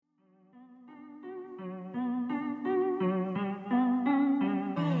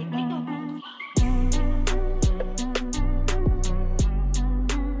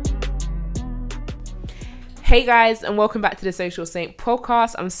Hey guys, and welcome back to the Social Saint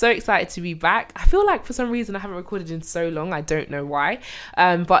podcast. I'm so excited to be back. I feel like for some reason I haven't recorded in so long. I don't know why.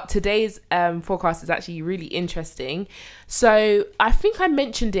 But today's podcast is actually really interesting. So I think I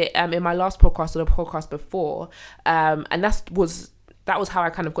mentioned it in my last podcast or the podcast before. And that was how I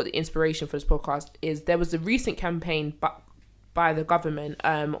kind of got the inspiration for this podcast. Is there was a recent campaign by the government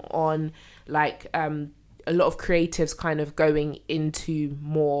on a lot of creatives kind of going into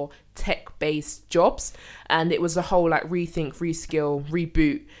more tech-based jobs, and it was a whole like rethink, reskill,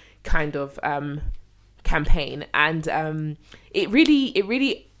 reboot kind of campaign, and it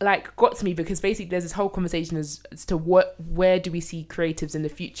really like got to me because basically there's this whole conversation as to where do we see creatives in the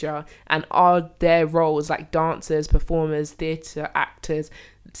future, and are their roles like dancers, performers, theatre actors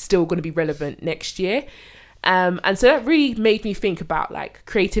still going to be relevant next year? And so that really made me think about like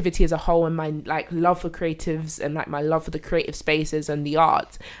creativity as a whole, and my like love for creatives and like my love for the creative spaces and the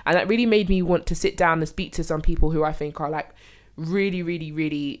arts. And that really made me want to sit down and speak to some people who I think are like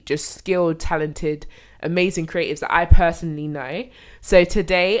really just skilled, talented, amazing creatives that I personally know. So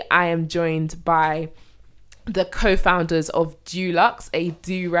today I am joined by the co-founders of Duluxe, a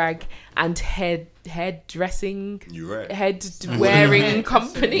do-rag and head wearing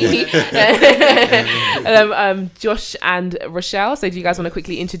company. Josh and Rochelle. So do you guys want to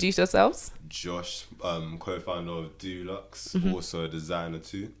quickly introduce yourselves? Josh, co-founder of Duluxe, also a designer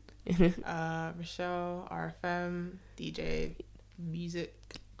too. Rochelle, RFM, DJ, music,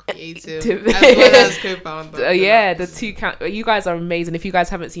 creative, as well as co-founder. The two you guys are amazing. If you guys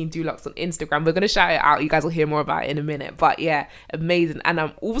haven't seen Duluxe on Instagram, we're gonna shout it out. You guys will hear more about it in a minute. But yeah, amazing. And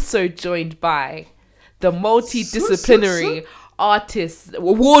I'm also joined by the multi-disciplinary artist,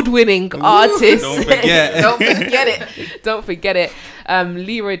 award-winning artist. Don't forget it.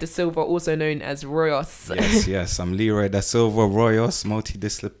 Leroy Da Silva, also known as Royos. Yes. I'm Leroy Da Silva, Royos,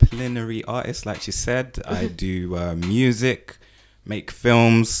 multi-disciplinary artist. Like she said, I do music, make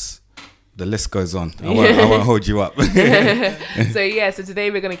films. The list goes on. I won't hold you up. So today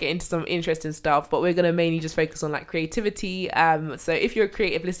we're going to get into some interesting stuff, but we're going to mainly just focus on like creativity. So if you're a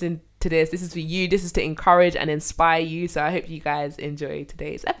creative listening to this is for you. This is to encourage and inspire you. So I hope you guys enjoy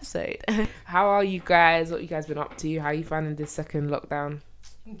today's episode. How are you guys? What you guys been up to? How are you finding this second lockdown?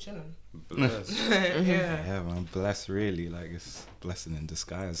 I'm chilling. Blessed. Yeah, man, blessed really. Like it's a blessing in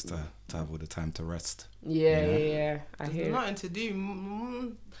disguise to have all the time to rest. Yeah. There's nothing to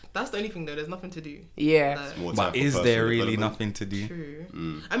do. That's the only thing though. There's nothing to do. Yeah. But is there really nothing to do?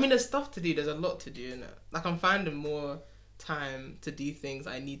 True. I mean, there's stuff to do. There's a lot to do in it. Like I'm finding more time to do things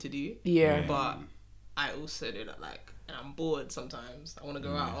I need to do. Yeah. But I also do that like, and I'm bored sometimes. I want to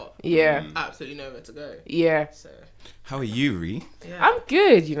go out. Yeah. Absolutely nowhere to go. Yeah. So. How are you, Ree? Yeah. I'm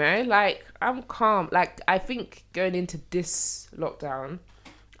good, like I'm calm. Like I think going into this lockdown,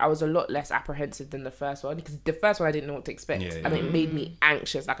 I was a lot less apprehensive than the first one, because the first one I didn't know what to expect, and it made me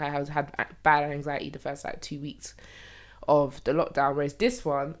anxious. Like I had bad anxiety the first like 2 weeks of the lockdown, whereas this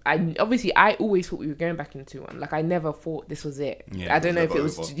one, I always thought we were going back into one. Like I never thought this was it. I don't know if it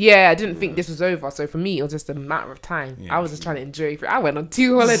was over. I didn't think this was over. So for me it was just a matter of time. I was just trying to enjoy it. I went on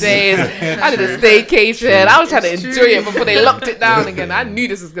 2 holidays. I did a staycation. I was trying to enjoy it before they locked it down again. I knew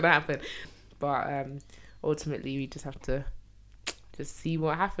this was gonna happen, but ultimately we just have to just see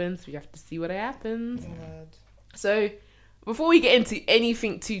what happens. We have to see what happens. So before we get into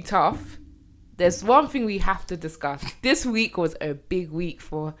anything too tough, there's one thing we have to discuss. This week was a big week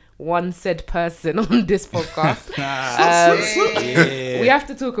for one said person on this podcast. We have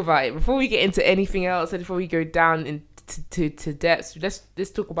to talk about it before we get into anything else, and before we go down into depths.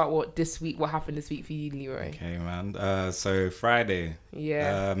 Let's talk about what happened this week for you, Leroy. Okay, man. So Friday.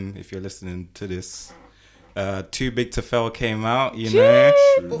 Yeah. If you're listening to this, Too Big to Fail came out. You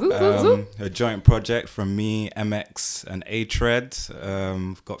know, a joint project from me, MX, and A-Tread.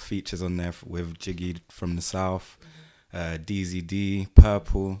 Got features on there with Jiggy from the South, DZD,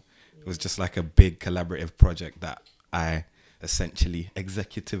 Purple. It was just like a big collaborative project that I essentially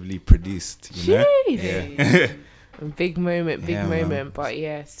executively produced. You know? Yeah. Big moment. Man. But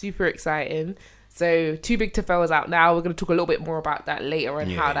yeah, super exciting. So Too Big to Fail is out now. We're going to talk a little bit more about that later and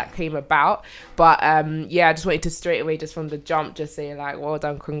how that came about. But I just wanted to straight away, just from the jump, just say like, well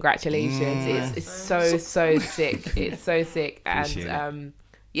done, congratulations. It's so sick. It's so sick. And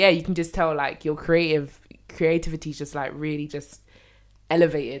you can just tell like your creativity is just like really just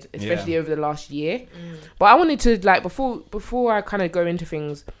elevated, especially over the last year. But I wanted to like, before I kind of go into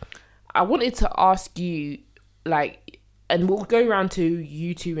things, I wanted to ask you like, and we'll go around to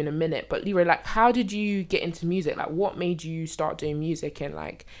you two in a minute, but Leroy, like, how did you get into music? Like, what made you start doing music? And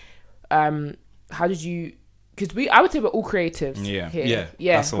like, how did you because I would say we're all creatives. Here.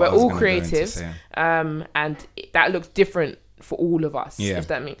 That's we're all creatives. And that looks different for all of us, if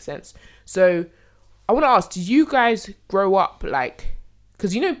that makes sense. So I want to ask, did you guys grow up like,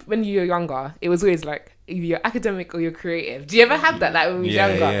 because you know when you're younger, it was always like either you're academic or you're creative. Do you ever have that, like when we were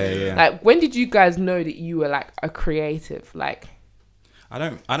younger? Like, when did you guys know that you were like a creative? Like, I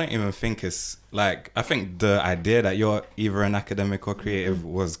don't even think it's like, I think the idea that you're either an academic or creative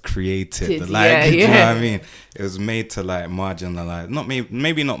was created. Like, do you know what I mean? It was made to like marginalize,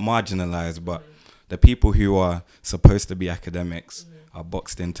 maybe not marginalize, but the people who are supposed to be academics are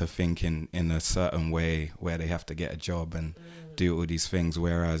boxed into thinking in a certain way where they have to get a job and do all these things.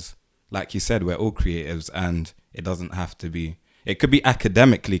 Whereas, like you said, we're all creatives, and it doesn't have to be, it could be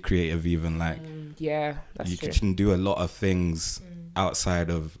academically creative even, like, that's true. You can do a lot of things outside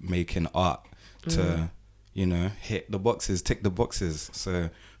of making art to, you know, tick the boxes. So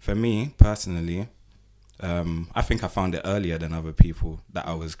for me personally, I think I found it earlier than other people that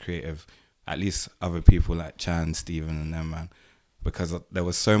I was creative, at least other people like Chan, Steven and them, man, because there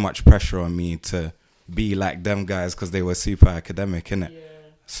was so much pressure on me to be like them guys because they were super academic, innit?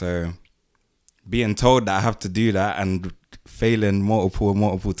 So being told that I have to do that and failing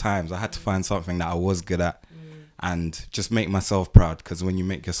multiple times, I had to find something that I was good at and just make myself proud, because when you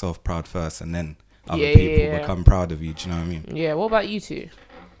make yourself proud first and then other people become proud of you, do you know what I mean? Yeah, what about you two?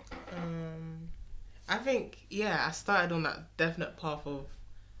 I think, I started on that definite path of,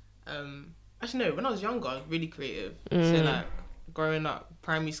 actually no, when I was younger, I was really creative. So like, growing up,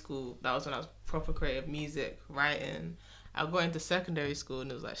 primary school, that was when I was proper creative, music, writing. I got into secondary school and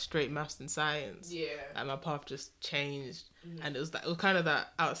it was like straight maths and science. Like my path just changed, and it was kind of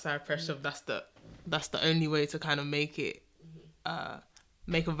that outside pressure of that's the only way to kind of make it,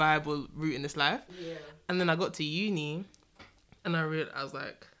 make a viable route in this life. And then I got to uni, and I was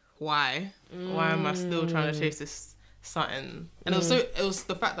like, why am I still trying to chase this something? And it was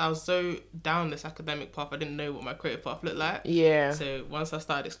the fact that I was so down this academic path, I didn't know what my creative path looked like. So once I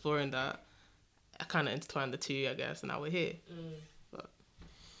started exploring that, I kind of intertwined the two, I guess, and now we're here. But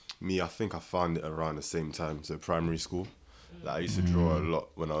me, I think I found it around the same time. So primary school, like I used to draw a lot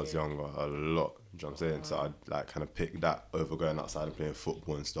when I was younger, a lot. Do you know what I'm saying? So I'd like kind of pick that over going outside and playing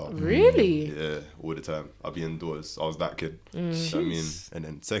football and stuff. Really? Yeah, all the time. I'd be indoors. I was that kid. You know what I mean? And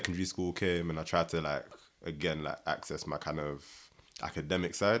then secondary school came, and I tried to like access my kind of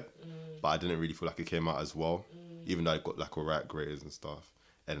academic side, but I didn't really feel like it came out as well, even though I got like alright grades and stuff.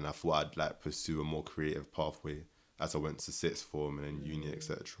 And then I thought I'd like pursue a more creative pathway as I went to sixth form and then uni,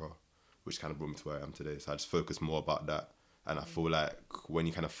 etc., which kind of brought me to where I am today. So I just focus more about that. And I feel like when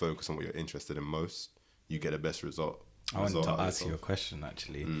you kind of focus on what you're interested in most, you get the best result. I wanted to ask you a question,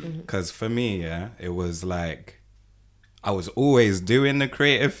 actually. Because for me, it was like, I was always doing the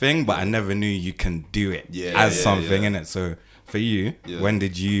creative thing, but I never knew you can do it something, innit? So for you, when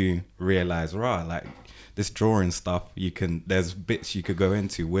did you realize, like, this drawing stuff, there's bits you could go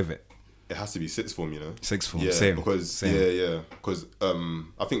into with it? It has to be sixth form, you know? Sixth form, same. Because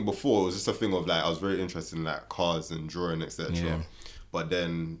I think before it was just a thing of like, I was very interested in like cars and drawing, etc. But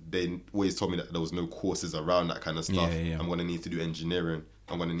then they always told me that there was no courses around that kind of stuff. I'm going to need to do engineering.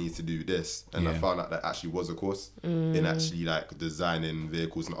 I'm going to need to do this. And I found out that actually was a course in actually like designing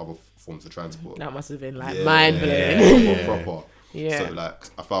vehicles and other forms of transport. That must have been like mind-blowing. Proper. So like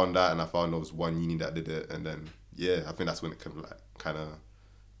I found that, and I found there was one uni that did it, and then I think that's when it kind of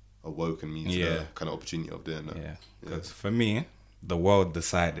awoken me to the kind of opportunity of doing that. Because for me, the world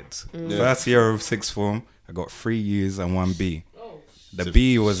decided. First year of sixth form, I got 3 U's and 1 B. The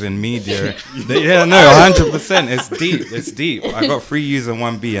B was in media. 100%. It's deep. I got 3 U's and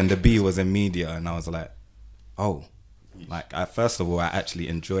 1 B, and the B was in media, and I was like, oh, like first of all, I actually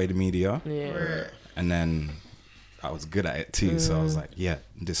enjoyed media, and then I was good at it too. So I was like,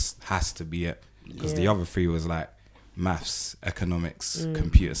 this has to be it, because the other 3 was like maths, economics,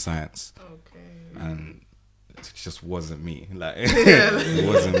 computer science, and it just wasn't me. Like it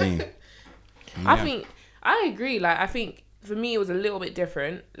wasn't me. I think I agree. Like I think for me it was a little bit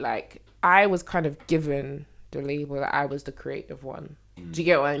different. Like I was kind of given the label that I was the creative one. Do you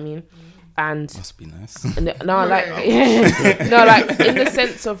get what I mean? And must be nice. No, like like in the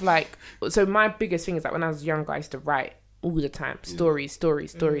sense of like, so my biggest thing is that when I was younger, I used to write all the time, stories,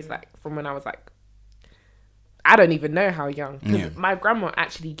 like from when I was like, I don't even know how young. Because my grandma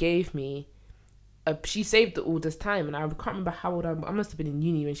actually gave me she saved it all this time, and I can't remember how old I must have been in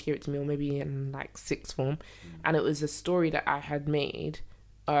uni when she gave it to me, or maybe in like sixth form, and it was a story that I had made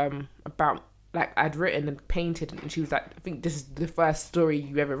about, like I'd written and painted, and she was like, I think this is the first story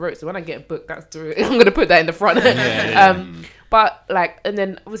you ever wrote, so when I get a book, that story I'm gonna put that in the front. But like, and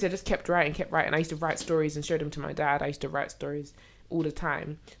then obviously I just kept writing. I used to write stories and show them to my dad. I used to write stories all the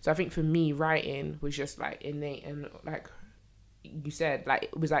time. So I think for me, writing was just like innate, and like you said, like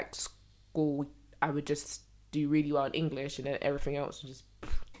it was like school. I would just do really well in English, and then everything else was just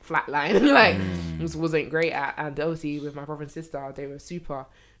flatline. Like wasn't great at. And obviously with my brother and sister, they were super.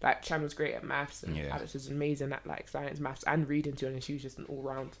 Like Chan was great at maths, and Alex was amazing at like science, maths, and reading too. And she was just an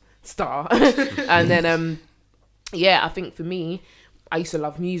all-round star. And then I think for me, I used to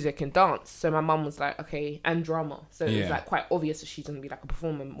love music and dance. So my mum was like, okay, and drama. So it was like quite obvious that she's gonna be like a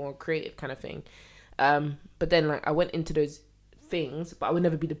performer, more creative kind of thing. But then like I went into those things, but I would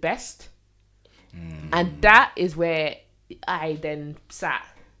never be the best. And that is where I then sat.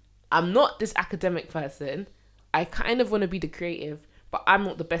 I'm not this academic person. I kind of want to be the creative, but I'm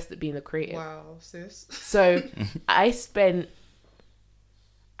not the best at being a creative. Wow, sis. So I spent,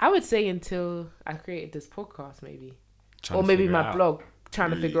 I would say, until I created this podcast, maybe. Or maybe my blog, trying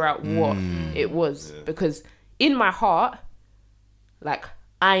to figure out what it was. Yeah. Because in my heart, like,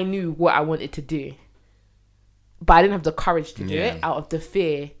 I knew what I wanted to do. But I didn't have the courage to do it out of the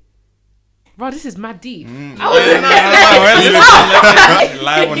fear. Bro, this is mad deep. Live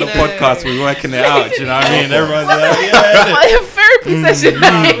on the podcast, we're working it out. Do you know what I mean? Everyone's like, a therapy session.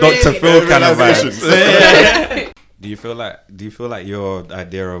 Dr. Phil kind of vibes. Do you feel like your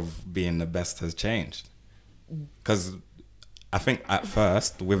idea of being the best has changed? Because I think at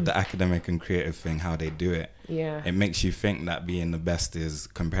first, with the academic and creative thing, how they do it, it makes you think that being the best is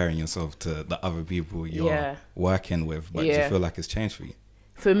comparing yourself to the other people you're working with. But do you feel like it's changed for you?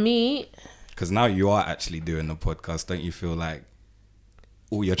 For me... Because now you are actually doing the podcast, don't you feel like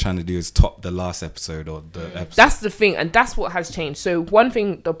all you're trying to do is top the last episode or the episode? That's the thing, and that's what has changed. So one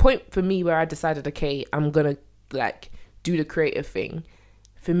thing, the point for me where I decided, okay, I'm going to like do the creative thing,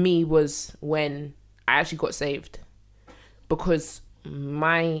 for me was when I actually got saved. Because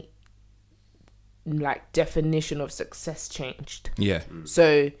my like definition of success changed. Yeah.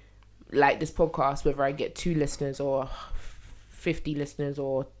 So like this podcast, whether I get 2 listeners or 50 listeners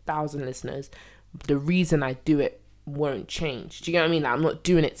or 1,000 listeners, the reason I do it won't change. Do you get what I mean? Like, I'm not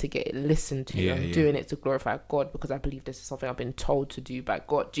doing it to get it listened to. I'm doing it to glorify God because I believe this is something I've been told to do by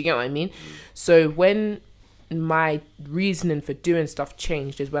God. Do you get what I mean? So when my reasoning for doing stuff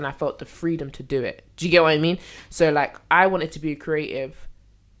changed is when I felt the freedom to do it. Do you get what I mean? So like I wanted to be a creative,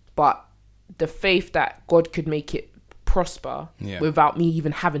 but the faith that God could make it prosper without me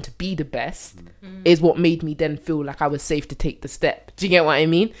even having to be the best is what made me then feel like I was safe to take the step. Do you get what I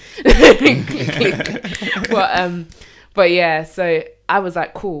mean? But yeah, so I was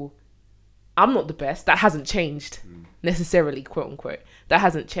like, cool, I'm not the best. That hasn't changed necessarily, quote unquote. That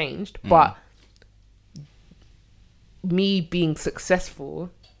hasn't changed, but me being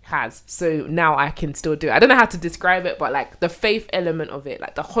successful has. So now I can still do it. I don't know how to describe it, but like the faith element of it,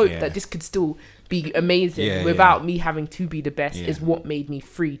 like the hope that this could still be amazing without me having to be the best is what made me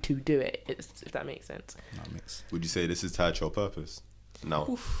free to do it, if that makes sense. Would you say this is tied to your purpose? No.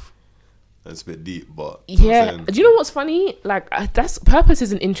 Oof. That's a bit deep, but do you know what's funny? Like that's purpose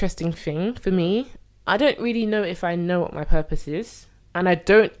is an interesting thing for me. I don't really know if I know what my purpose is, and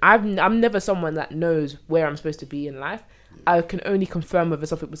I'm never someone that knows where I'm supposed to be in life. I can only confirm whether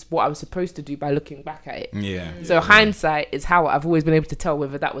something was what I was supposed to do by looking back at it. So hindsight is how I've always been able to tell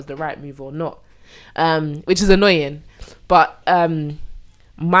whether that was the right move or not, which is annoying. But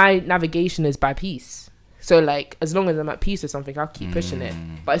my navigation is by peace. So like as long as I'm at peace with something, I'll keep pushing it.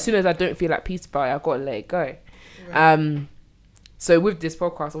 But as soon as I don't feel at peace about it, I've got to let it go. Right. So with this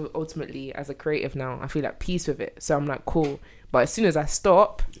podcast, ultimately as a creative now, I feel at peace with it. So I'm like, cool. But as soon as I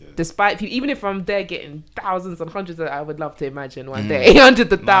stop, despite people, even if I'm there getting thousands and hundreds of, I would love to imagine one day,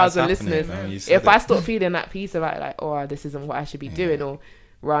 hundreds of thousand listeners. If I start feeling at peace about it, like, oh, this isn't what I should be doing, or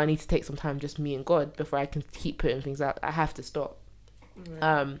I need to take some time, just me and God, before I can keep putting things out, I have to stop.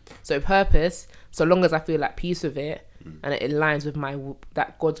 Right. So purpose, so long as I feel at peace with it, and it aligns with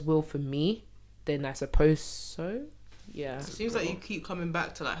that God's will for me, then I suppose so. Yeah. It seems like you keep coming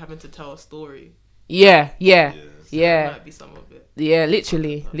back to like having to tell a story. Yeah. That might be some of it. Yeah,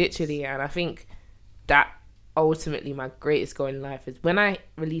 literally. And I think that ultimately my greatest goal in life is when I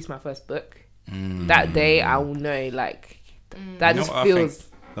release my first book, that day I will know, like, that just feels...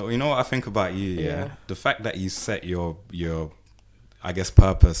 You know what I think about you, yeah? The fact that you set your I guess,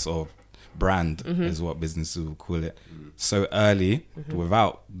 purpose or brand is what businesses will call it, so early,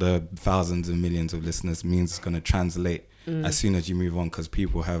 without the thousands and millions of listeners, means it's going to translate as soon as you move on, because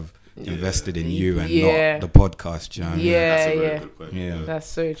people have invested in you and not the podcast. Do you know what I mean? That's a very good point.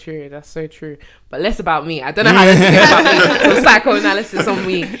 That's so true. But less about me. I don't know how to think about me. Some psychoanalysis on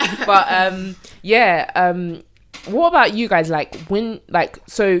me. But what about you guys? Like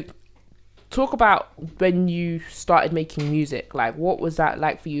so talk about when you started making music. Like, what was that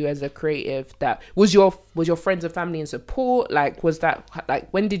like for you as a creative? That was your friends and family and support? Like, was that like,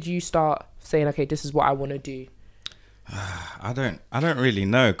 when did you start saying, okay, this is what I want to do? I don't really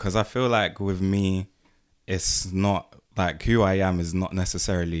know, because I feel like with me, it's not like who I am is not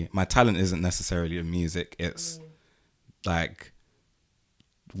necessarily, my talent isn't necessarily the music. It's like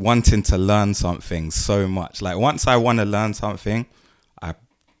wanting to learn something so much. Like once I want to learn something, I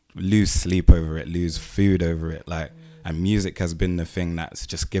lose sleep over it, lose food over it. Like, and music has been the thing that's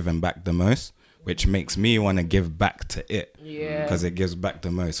just given back the most, which makes me want to give back to it. Yeah. Because it gives back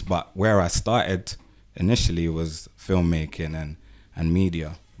the most. But where I started initially was filmmaking and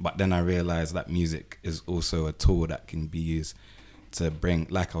media. But then I realized that music is also a tool that can be used to bring,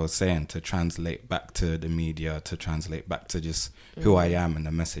 like I was saying, to translate back to the media, to translate back to just who I am and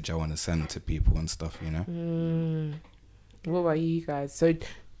the message I want to send to people and stuff, you know? What about you guys? So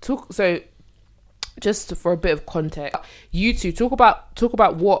just for a bit of context, you two talk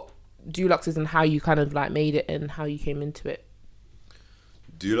about what Duluxe is and how you kind of like made it and how you came into it.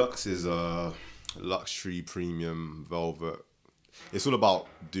 Duluxe is a luxury premium velvet. It's all about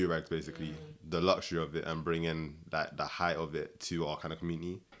do-rags, basically, the luxury of it and bringing that the height of it to our kind of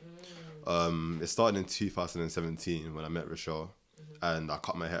community. It started in 2017 when I met Rochelle, and I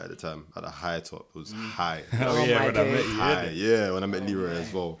cut my hair at the time at a high top. It was high. Oh yeah, when I met you. High, yeah, when I met Leroy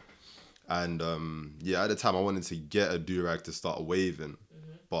as well. And at the time I wanted to get a do-rag to start waving,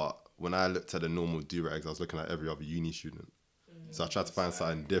 but when I looked at the normal do-rags, I was looking at every other uni student. So I tried to find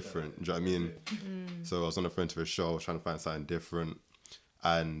something different. Do you know what I mean? So I was on the phone to Rochelle trying to find something different,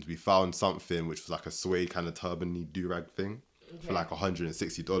 and we found something which was like a suede kind of turban-y do-rag thing for like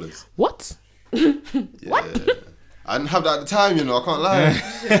 $160. What? Yeah. I didn't have that at the time, you know, I can't lie.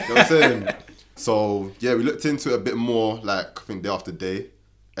 You know what I'm saying? So yeah, we looked into it a bit more, like I think day after day,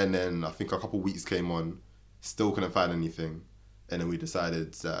 and then I think a couple of weeks came on, still couldn't find anything, and then we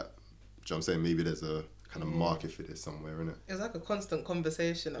decided that, do you know what I'm saying, maybe there's a kind of market for this somewhere, innit? It was like a constant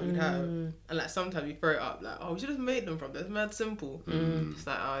conversation that we'd have, and like sometimes we throw it up, like, oh, we should have made them from this, mad simple. It's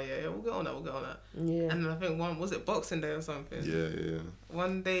like, oh yeah, we'll get on that. Yeah. And then I think was it Boxing Day or something? Yeah.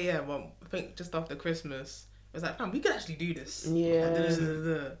 One day, well, I think just after Christmas, it was like, fam, we could actually do this. Yeah. And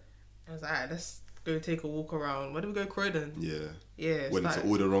I was like, alright, let's go take a walk around. Where did we go? Croydon. Yeah. Went into like,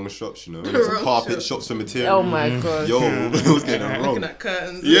 all the wrong shops, you know. Went into carpet shops for material. Oh my god. Yo, it was getting wrong. looking at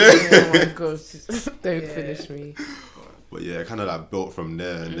curtains. Yeah. Oh my god. Don't finish me. But yeah, kind of like built from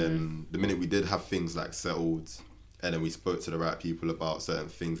there, and then the minute we did have things like settled, and then we spoke to the right people about certain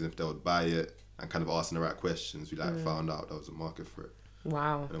things and if they would buy it, and kind of asking the right questions, we like found out there was a market for it.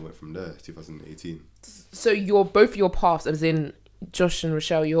 Wow. And I went from there, 2018. So both your paths, as in Josh and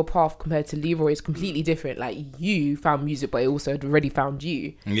Rochelle, your path compared to Leroy is completely different. Like, you found music, but it also had already found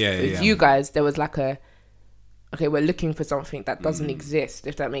you. With you guys, there was like okay, we're looking for something that doesn't exist,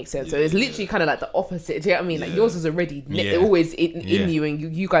 if that makes sense. So it's literally kind of like the opposite. Do you know what I mean? Like, yours is already always in you,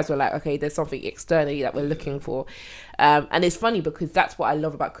 and you guys were like, okay, there's something externally that we're looking for. And it's funny because that's what I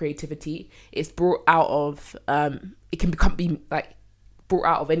love about creativity. It's brought out of it can be like brought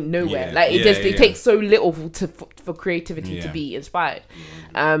out of nowhere. It takes so little for creativity to be inspired.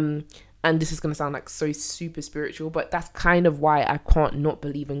 And this is gonna sound like so super spiritual, but that's kind of why I can't not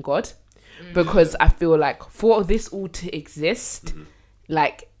believe in God. Because I feel like for this all to exist,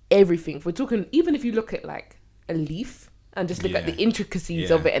 like everything, if we're talking, even if you look at like a leaf and just look at the intricacies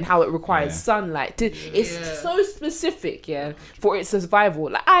of it and how it requires sunlight, it's so specific, for its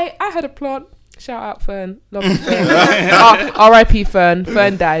survival. Like I had a plant, shout out Fern, love you, Fern. R.I.P.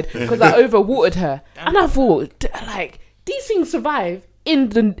 Fern died because I overwatered her, and I thought like these things survive in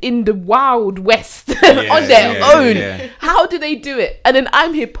the wild west on their own. How do they do it? And then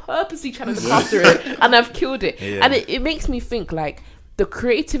I'm here purposely trying to look after it, and I've killed it. And it makes me think like the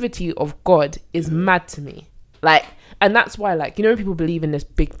creativity of God is mad to me. Like, and that's why, like, you know, when people believe in this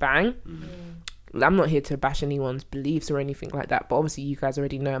Big Bang, I'm not here to bash anyone's beliefs or anything like that, but obviously you guys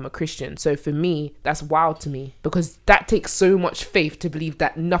already know I'm a Christian. So for me, that's wild to me because that takes so much faith to believe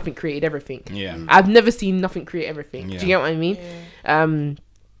that nothing created everything. I've never seen nothing create everything. Do you get what I mean?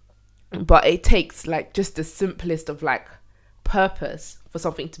 But it takes like just the simplest of like purpose for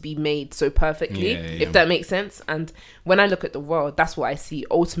something to be made so perfectly, if that makes sense. And when I look at the world, that's what I see.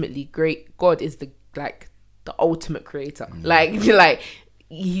 Ultimately, God is the ultimate creator. Like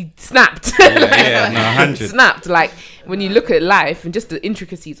he snapped. Snapped. Like when you look at life and just the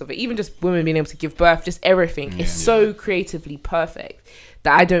intricacies of it, even just women being able to give birth, just everything is so creatively perfect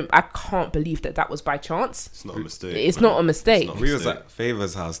that I can't believe that was by chance. It's not a mistake. It's not a mistake. We was at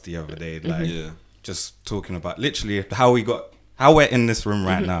Favor's house the other day, like just talking about literally how we're in this room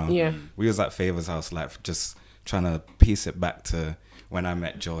right now. Yeah. We was at Favor's house, like just trying to piece it back to when I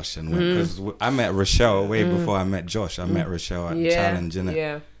met Josh, and because I met Rochelle way before I met Josh. I met Rochelle at Challenge, innit?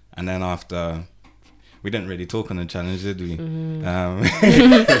 Yeah. And then after, we didn't really talk on the challenge, did we?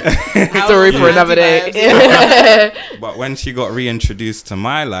 Story for another day. But when she got reintroduced to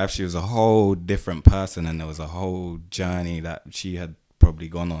my life, she was a whole different person, and there was a whole journey that she had probably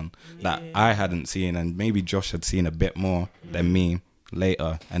gone on that I hadn't seen, and maybe Josh had seen a bit more than me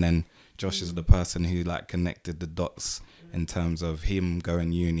later. And then Josh is the person who like connected the dots in terms of him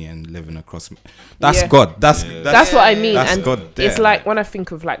going uni and living across. That's God. That's what I mean. That's and God there. It's like when I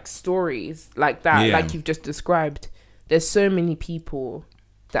think of like stories like that, like you've just described, there's so many people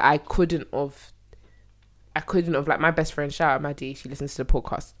that I couldn't have like my best friend, shout out Maddie, she listens to the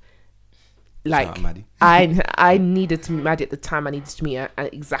podcast. Like Shout out, Maddie. I needed to meet Maddie at the time. I needed to meet her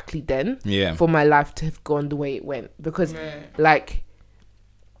exactly then for my life to have gone the way it went, because like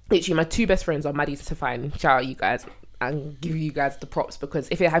literally my two best friends are Maddie and Stefan. Shout out you guys and give you guys the props, because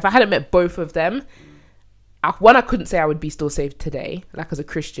if I hadn't met both of them, I couldn't say I would be still saved today, like as a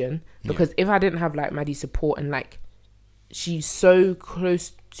Christian, because if I didn't have like Maddie's support, and like she's so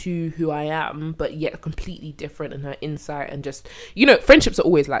close to who I am, but yet completely different in her insight, and just, you know, friendships are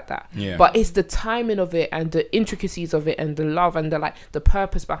always like that. Yeah. But it's the timing of it and the intricacies of it and the love and the like the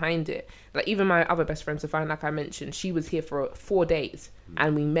purpose behind it. Like even my other best friend, Sophia, like I mentioned, she was here for 4 days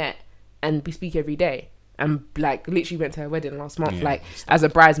and we met and we speak every day. And like literally went to her wedding last month, like as a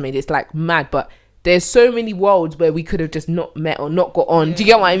bridesmaid. It's like mad, but there's so many worlds where we could have just not met or not got on. Do you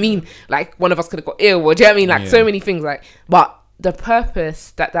get what I mean? Like one of us could have got ill, or do you know what I mean? Like so many things, like, but the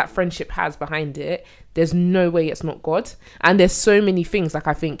purpose that friendship has behind it, there's no way it's not God. And there's so many things, like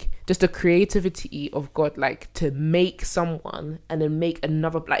I think just the creativity of God, like to make someone and then make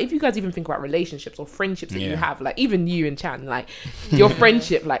another, like if you guys even think about relationships or friendships that you have, like even you and Chan, like your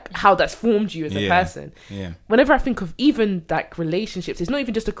friendship, like how that's formed you as a person. Whenever I think of even like relationships, it's not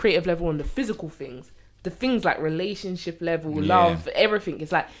even just a creative level on the physical things, the things like relationship level, love, everything.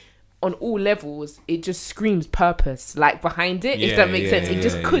 It's like on all levels, it just screams purpose, like behind it, if that makes sense. It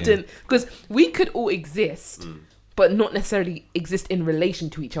just couldn't, because we could all exist, but not necessarily exist in relation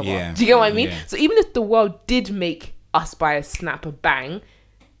to each other. Do you get what I mean? So even if the world did make us by a snap, a bang,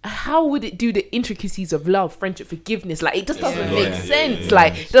 how would it do the intricacies of love, friendship, forgiveness? Like it just doesn't make sense.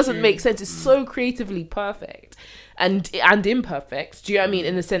 Like it doesn't make sense. It's so creatively perfect and imperfect. Do you know what I mean?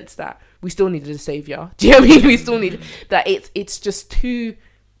 In the sense that we still needed a savior. Do you know what I mean? We still need that. It's just too.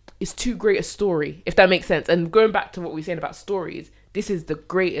 It's too great a story, if that makes sense. And going back to what we were saying about stories, this is the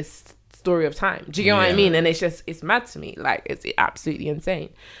greatest story of time. Do you get what I mean? And it's mad to me. Like, it's absolutely insane.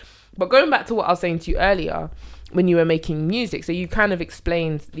 But going back to what I was saying to you earlier, when you were making music, so you kind of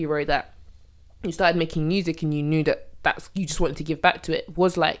explained, Leroy, that you started making music and you knew that's you just wanted to give back to it.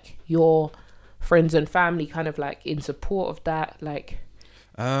 Was like your friends and family kind of like in support of that? Like,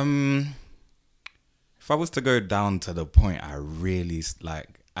 if I was to go down to the point I really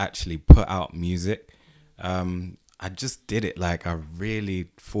like actually put out music, I just did it. Like I really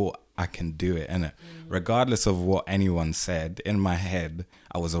thought I can do it, and regardless of what anyone said, in my head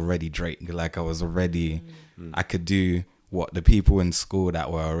I was already Drake. Like I was already I could do what the people in school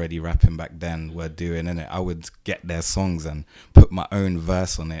that were already rapping back then were doing, and I would get their songs and put my own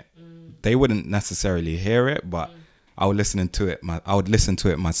verse on it. They wouldn't necessarily hear it, but I would listen to it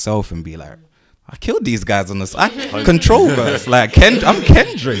myself and be like, I killed these guys on this. I control verse. Like I'm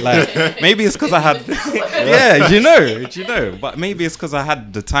Kendrick. Like maybe it's because I had, you know. But maybe it's because I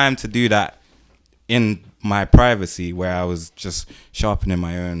had the time to do that in my privacy, where I was just sharpening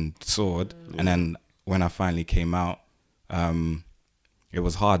my own sword. And then when I finally came out, it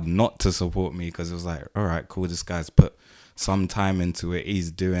was hard not to support me, because it was like, all right, cool. This guy's put some time into it.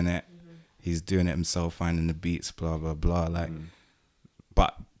 He's doing it. He's doing it himself, finding the beats, blah blah blah. Like,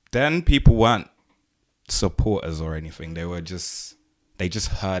 but then people weren't supporters or anything. They just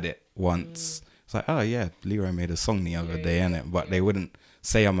heard it once. It's like, oh yeah, Leroy made a song the other day, innit? But they wouldn't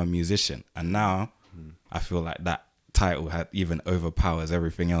say I'm a musician. And now I feel like that title even overpowers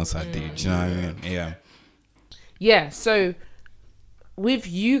everything else I do. Do you know what I mean? Yeah. Yeah. So with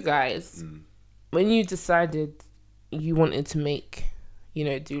you guys, when you decided you wanted to make,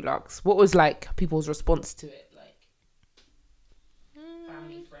 Duluxe, what was like people's response to it?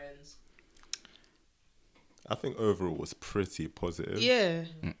 Family, friends. I think overall it was pretty positive. Yeah.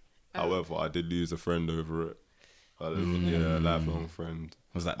 However, I did lose a friend over it. A lifelong friend.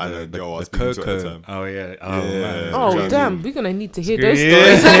 Was that the girl I was the speaking to Coco? at the time? Oh yeah. Oh Yeah. man. Oh Do you know damn, what I we're gonna need to hear those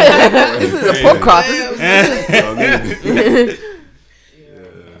stories. Yeah. This is a podcast. You know what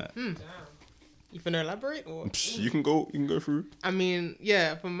I mean? You finna elaborate or? You can go through. I mean,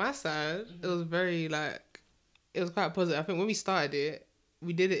 yeah, from my side, it was very it was quite positive. I think when we started it,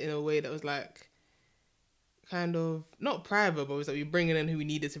 we did it in a way that was like, kind of not private, but it was like we bringing in who we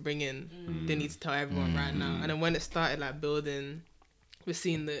needed to bring in. Didn't need to tell everyone right now. And then when it started like building, we're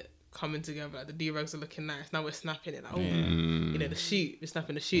seeing that coming together. Like the D-rugs are looking nice. Now we're snapping it. Like, you know, the shoot. We're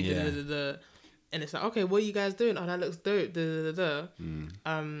snapping the shoot. And it's like, okay, what are you guys doing? Oh, that looks dope.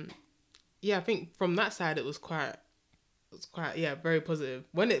 Yeah, I think from that side it was quite very positive.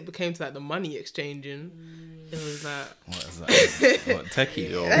 When it became to like the money exchanging, it was like, what is that? What, techie?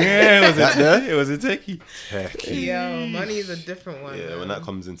 Yeah, it was a techie. Yo, money is a different one. Yeah, man. when that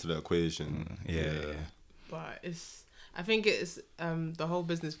comes into the equation. Yeah. But I think it's the whole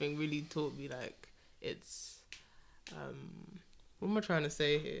business thing really taught me like it's what am I trying to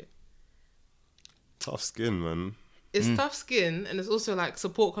say here? Tough skin, man. It's tough skin, and it's also like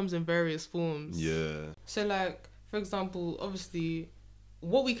support comes in various forms. Yeah. So like, for example, obviously,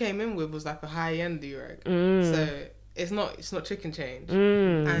 what we came in with was like a high-end do-rag. So it's not chicken change,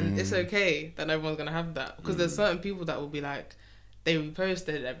 and it's okay that everyone's gonna have that because there's certain people that will be like, they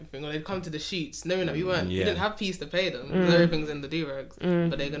reposted everything, or they'd come to the shoots knowing that we didn't have fees to pay them because everything's in the do-rags,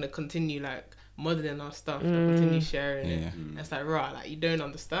 but they're gonna continue like modeling our stuff, and continue sharing it. And it's like, right, like you don't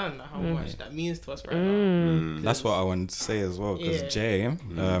understand like, how much that means to us right now. That's what I wanted to say as well, because Jay,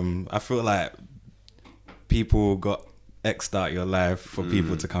 I feel like people got X'd out your life for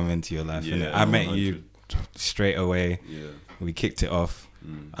people to come into your life. Yeah, I met 100. you straight away. Yeah. We kicked it off.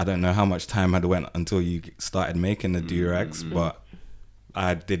 I don't know how much time had went until you started making the do-rags, but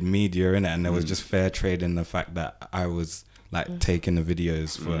I did media in it, and there was just fair trade in the fact that I was like taking the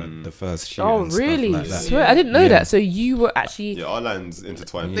videos for the first shoot. Oh, and really? Stuff like that. Swear, I didn't know that. So you were actually. Yeah, our lines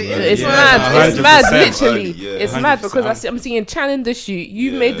intertwined. It's Yeah, mad. It's mad. 100%. Literally, Yeah, it's mad 100%. because I'm seeing Chan in the shoot.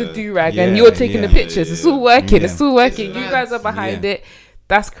 You've made the do-rag and Yeah, you're taking the yeah, pictures. It's all working. Yeah. It's all working. It's You mad. guys are behind it.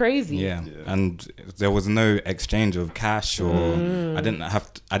 That's crazy. Yeah, and there was no exchange of cash, or I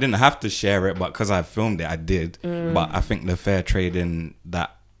didn't have to share it, but because I filmed it, I did. But I think the fair trade in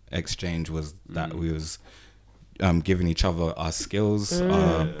that exchange was that we was giving each other our skills,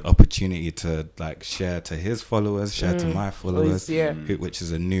 our opportunity to like share to his followers, share to my followers, which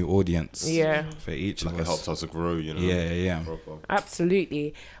is a new audience for each Like of it us. helped us to grow, you know. Yeah. Proper.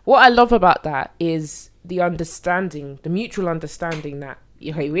 Absolutely. What I love about that is the understanding, the mutual understanding that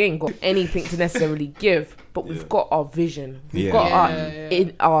we ain't got anything to necessarily give, but we've got our vision, we've got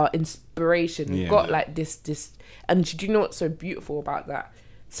our inspiration, we've got like this. And do you know what's so beautiful about that?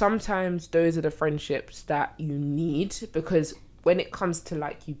 Sometimes those are the friendships that you need, because when it comes to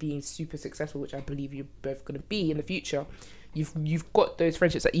like you being super successful, which I believe you're both going to be in the future, you've got those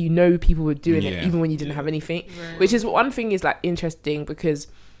friendships that you know people were doing it even when you didn't have anything, which is one thing is like interesting, because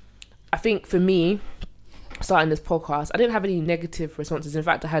I think for me, starting this podcast, I didn't have any negative responses. In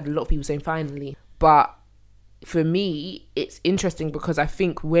fact, I had a lot of people saying finally. But for me, it's interesting because I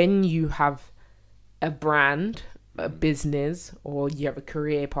think when you have a brand, a business, or you have a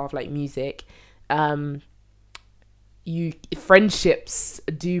career path like music, friendships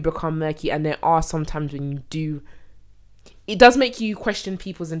do become murky, and there are sometimes when it does make you question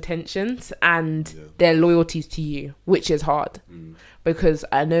people's intentions and their loyalties to you, which is hard. Because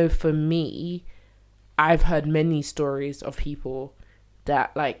I know for me, I've heard many stories of people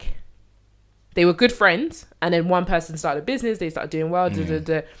that like they were good friends, and then one person started a business, they started doing well, and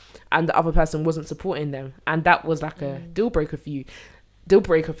the other person wasn't supporting them, and that was like a deal breaker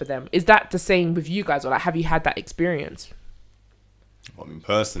for them. Is that the same with you guys, or like have you had that experience? I mean,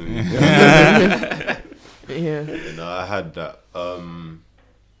 personally, Yeah. I had that.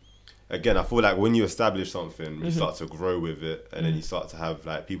 Again, I feel like when you establish something, you start to grow with it, and then you start to have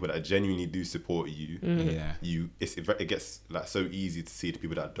like people that genuinely do support you. It gets like so easy to see the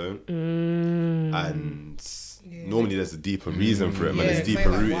people that don't, and normally there's a deeper reason for it, man. It's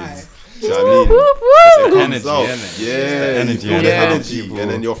deeper rooted. Do you know what I mean? Energy, you feel the energy, people.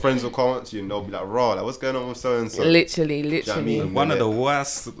 and then your friends will come up to you and they'll be like, "Raw, like what's going on with so and so?" Literally. Do you know what I mean? One of the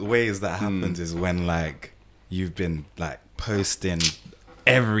worst ways that happens is when like you've been like posting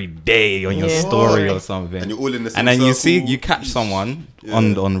every day on your story or something, and you're all in the same and then circle. you catch someone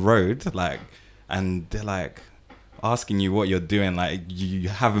on road, like, and they're like asking you what you're doing, like you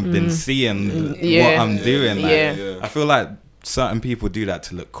haven't been seeing what I'm doing. Like, I feel like certain people do that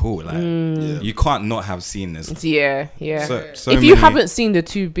to look cool. Like you can't not have seen this. So if if you haven't seen the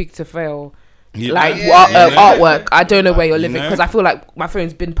Too Big to Fail artwork, I don't know where you're living, because I feel like my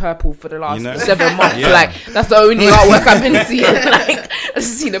phone's been purple for the last 7 months. Like that's the only artwork I've been seeing. Like I've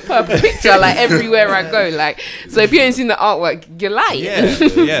seen a purple picture like everywhere I go. Like, so if you ain't seen the artwork, you're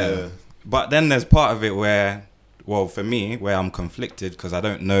lying. But then there's part of it where, well, for me, where I'm conflicted because I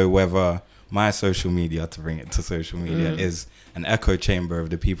don't know whether my social media, to bring it to social media, is an echo chamber of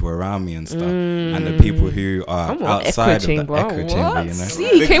the people around me and stuff, and the people who are outside of the echo chamber, you know. See,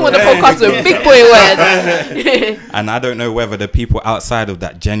 he came on the podcast with big boy words. And I don't know whether the people outside of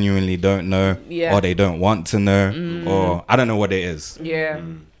that genuinely don't know, or they don't want to know, or I don't know what it is. Yeah.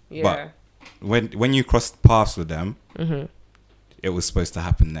 But when you cross paths with them, it was supposed to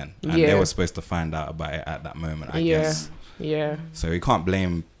happen then, and they were supposed to find out about it at that moment, I guess. Yeah. So you can't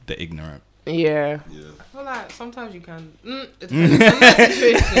blame the ignorant. Yeah. I feel like sometimes you can. It depends on that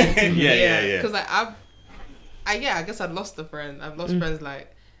situation. Yeah. Because like I guess I'd lost a friend. I've lost friends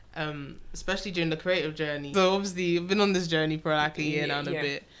like, especially during the creative journey. So obviously I've been on this journey for like a year now and a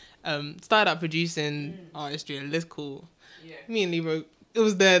bit. Started out producing artistry and Liz Cool. Yeah. Me and Leroy, it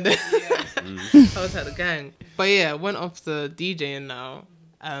was there. I was at the gang. But yeah, went off to DJing now.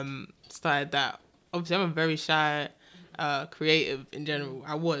 Started that. Obviously I'm a very shy creative in general.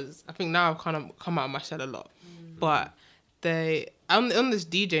 I think now I've kind of come out of my shell a lot. But on this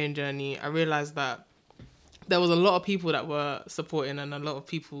DJing journey, I realized that there was a lot of people that were supporting, and a lot of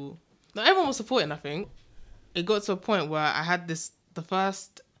people, not everyone was supporting, I think. It got to a point where I had the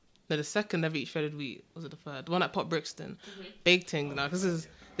second Never Eat Shredded Wheat, was it the third? The one at Pop Brixton, Big Ting. Now, this is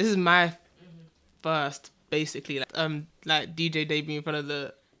my first, basically, like DJ debut in front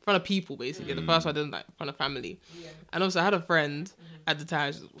of people, basically. The first one I did, like, in front of family. And also I had a friend at the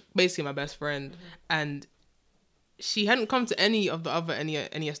time, she was basically my best friend, and she hadn't come to any of the other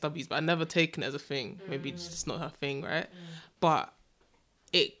NESWs, but I'd never taken it as a thing. Maybe it's just not her thing, right? But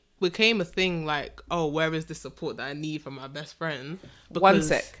it became a thing, like, oh, where is the support that I need from my best friend? One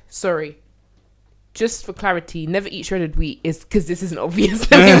sec, sorry. Just for clarity, Never Eat Shredded Wheat is, because this isn't obvious.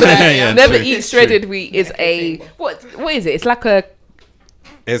 Never Eat Shredded Wheat is what is it? It's like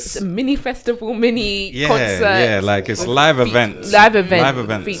it's a mini festival, concert. Yeah, like it's live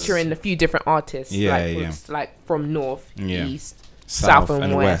event featuring a few different artists. Like from north, east, south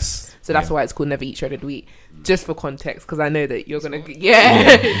and west. So that's why it's called Never Eat Shredded Wheat. Just for context, because I know that you're gonna and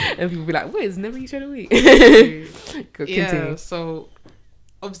people be like, "Wait, is Never Eat Shredded Wheat?" Continue. So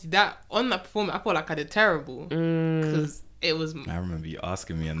obviously on that performance, I felt like I did terrible because it was. I remember you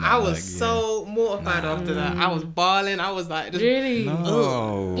asking me, and I was so mortified after that. I was bawling. I was like, really?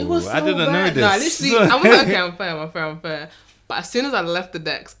 No, it was so I didn't know this. No, literally, I was like, okay, I'm fair. But as soon as I left the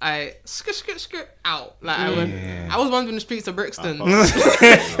decks, I skip out. Like I was wandering the streets of Brixton.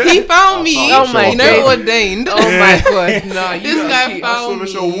 He found me. Oh my god! Ordained. Oh my god! No, this guy found me. I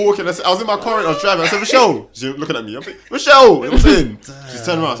saw Rochelle walking. I was in my car and I was driving. I said, Rochelle. She's looking at me. I'm like, Rochelle. What was in? She's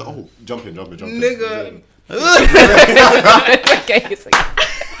turning around. I said, oh, jump in. Nigga.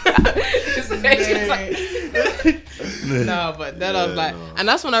 No, but then I was like, and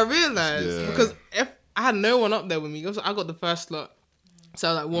that's when I realized, because if I had no one up there with me, I got the first slot, so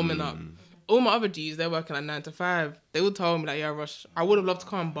I was like warming up. All my other G's, they're working like 9 to 5. They would tell me like, yeah, Rush, I would have loved to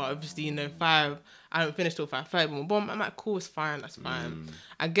come, but obviously 5. I don't finish till 5:30. I'm like, cool, it's fine, that's fine.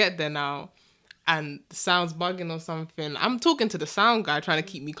 I get there now, and the sound's bugging or something. I'm talking to the sound guy trying to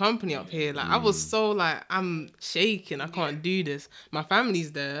keep me company up here. Like I was so like, I'm shaking. I can't do this. My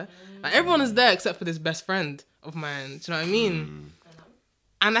family's there. Like everyone is there except for this best friend of mine. Do you know what I mean?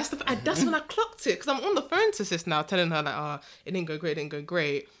 And that's when I clocked it, because I'm on the phone to sis now, telling her like, oh, it didn't go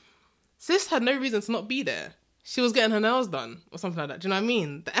great. Sis had no reason to not be there. She was getting her nails done or something like that. Do you know what I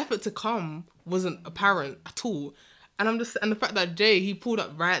mean? The effort to come wasn't apparent at all. And the fact that Jay, he pulled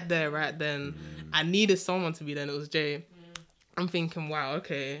up right there, right then. I needed someone to be there, and it was Jay. I'm thinking, wow,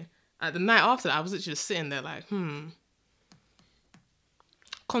 okay. The night after that, I was literally just sitting there like,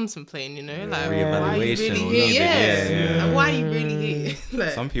 contemplating, you know, like, why are you really here? Like, why are you really here?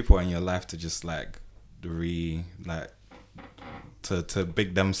 Like, some people in your life to just like to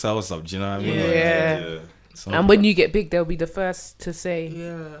big themselves up. Do you know what I mean? Yeah. And when you get big, they'll be the first to say,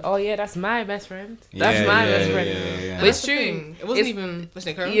 "Oh yeah, that's my best friend. That's my best friend." Yeah. But it's true. It wasn't even.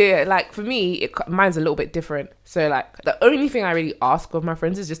 Yeah, like for me, mine's a little bit different. So like, the only thing I really ask of my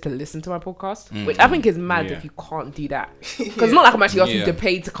friends is just to listen to my podcast, which I think is mad if you can't do that. Because it's not like I'm actually asking you to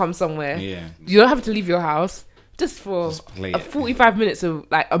pay to come somewhere. Yeah. You don't have to leave your house. Just for 45 minutes of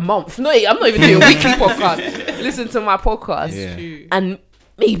like a month. No, I'm not even doing a weekly podcast. Listen to my podcast. Yeah. And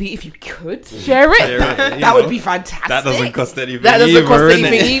maybe if you could share it, that would be fantastic. That doesn't cost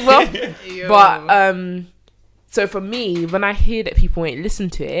anything. Either. But so for me, when I hear that people ain't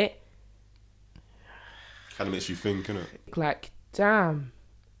listen to it, kind of makes you think, innit? Like, damn.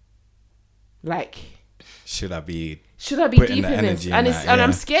 Like, should I be deep putting the in this? energy And in it's that? and Yeah.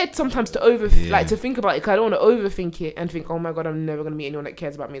 I'm scared sometimes to like to think about it, because I don't want to overthink it and think, oh my god, I'm never gonna meet anyone that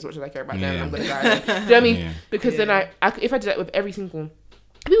cares about me as much as I care about them. Yeah. I'm gonna die. Do you know what I mean? Yeah. Because then I if I do that with every single,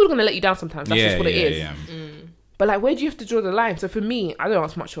 people are gonna let you down sometimes. That's just what it is. Yeah. But like, where do you have to draw the line? So for me, I don't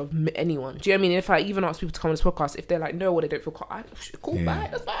ask much of anyone. Do you know what I mean? If I even ask people to come on this podcast, if they're like, no, or they don't feel cool, Yeah. bye,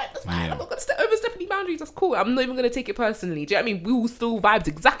 that's fine. Yeah. I'm not gonna overstep any boundaries. That's cool. I'm not even gonna take it personally. Do you know what I mean? We will still vibes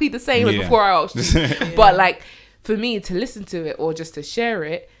exactly the same as Yeah. before I asked you. But like, for me to listen to it or just to share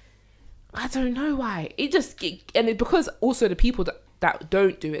it, I don't know why. Because also the people that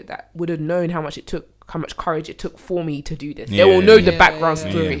don't do it, that would have known how much courage it took for me to do this. They will know the background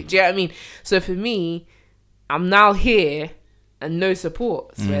story. Yeah. Do you know what I mean? So for me, I'm now here and no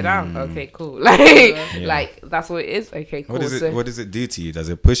support. Swear down. Okay, cool. Like that's what it is. Okay, cool. What does it do to you? Does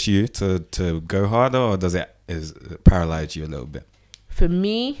it push you to go harder, or does it paralyze you a little bit? For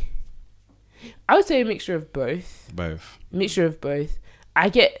me, I would say a mixture of both.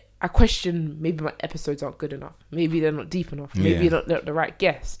 I question, maybe my episodes aren't good enough. Maybe they're not deep enough. Maybe they're not the right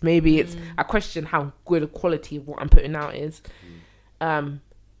guest. Maybe I question how good the quality of what I'm putting out is.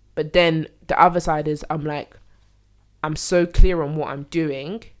 But then the other side is I'm like, I'm so clear on what I'm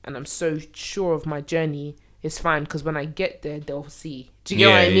doing and I'm so sure of my journey. It's fine, because when I get there, they'll see. Do you get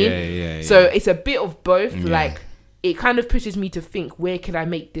what I mean? Yeah. So it's a bit of both. Yeah. Like, it kind of pushes me to think, where can I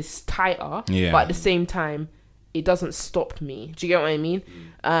make this tighter? Yeah. But at the same time, it doesn't stop me. Do you get what I mean?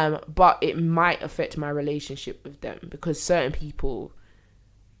 But it might affect my relationship with them, because certain people,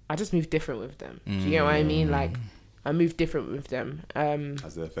 I just move different with them. Do you get what I mean? Like, I move different with them.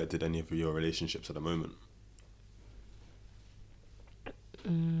 Has it affected any of your relationships at the moment?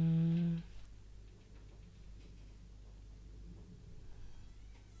 In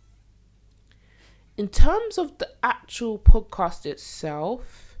terms of the actual podcast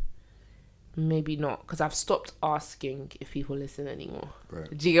itself, maybe not, because I've stopped asking if people listen anymore.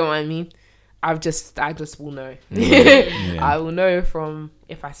 Right. Do you get what I mean? I just will know. Yeah. I will know from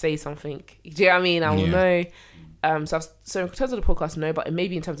if I say something. Do you know what I mean? I will know. So in terms of the podcast, no, but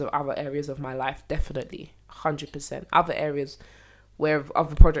maybe in terms of other areas of my life, definitely 100%. Other areas where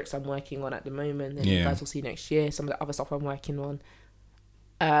other projects I'm working on at the moment, and you guys will see next year. Some of the other stuff I'm working on,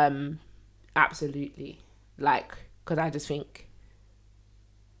 absolutely. Like, because I just think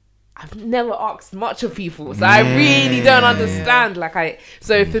I've never asked much of people, so I really don't understand.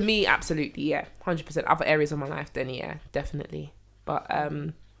 So for me, absolutely, 100%. Other areas of my life, then definitely. But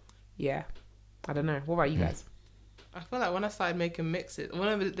yeah, I don't know. What about you guys? I feel like when I started making mixes, when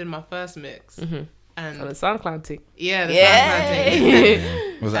I did my first mix, and On the SoundCloud thing. SoundCloud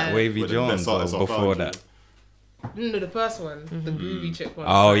thing. Was that Wavy With the Jones best or artists I before found that? No, the first one, the groovy chick one.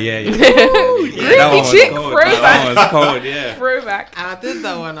 Oh yeah. Groovy chick, throwback. That one was cold, yeah. Throwback. And I did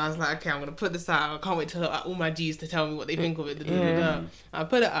that one. I was like, okay, I'm gonna put this out. I can't wait till all my G's to tell me what they think of it. I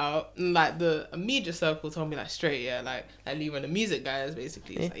put it out, and like the immediate circle told me like straight, like Leroy and the music guys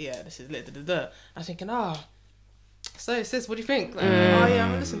basically. It's like, this is lit. I was thinking, so sis, what do you think? Like, I'm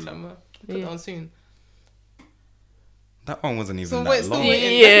gonna listen to them. I'll put it on soon. That one wasn't even So that wait, long. still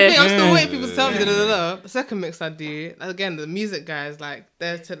waiting. I'm still waiting for people to tell me. The second mix I do, again, the music guys, like,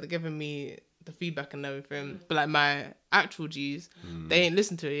 they're giving me the feedback and everything. But like my actual G's, they ain't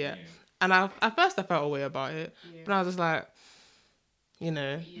listened to it yet. And at first I felt a way about it. But I was just like,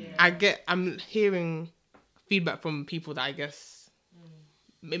 I'm hearing feedback from people that I guess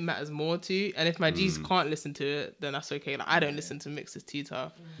it matters more to. And if my G's can't listen to it, then that's okay. Like, I don't listen to mixes too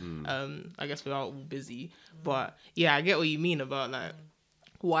tough. I guess we're all busy. But yeah, I get what you mean about like,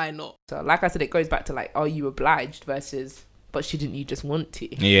 why not? So like I said, it goes back to like, are you obliged versus, but shouldn't you just want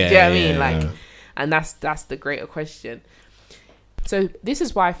to? Yeah. Do you know what I mean? Like, and that's the greater question. So this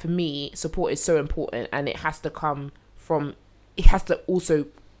is why for me, support is so important, and it has to come from, we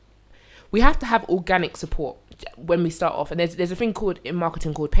have to have organic support when we start off. And there's a thing in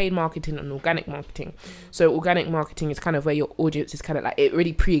marketing called paid marketing and organic marketing. So organic marketing is kind of where your audience is kind of like, it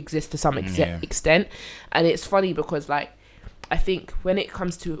really pre-exists to some extent. And it's funny because like, I think when it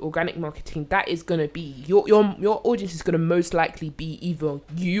comes to organic marketing, that is going to be your audience is going to most likely be either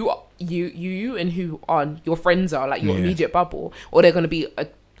you and who your friends are, like your immediate bubble, or they're going to be a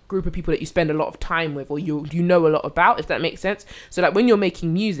group of people that you spend a lot of time with, or you know a lot about, if that makes sense. So like when you're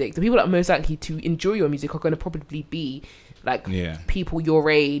making music, the people that are most likely to enjoy your music are going to probably be like people your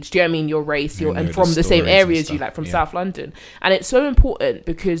age, do you know what I mean, your race, and from the same areas you, like from South London. And it's so important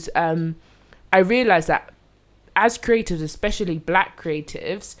because I realized that as creatives, especially black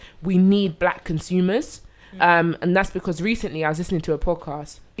creatives, we need black consumers. And that's because recently I was listening to a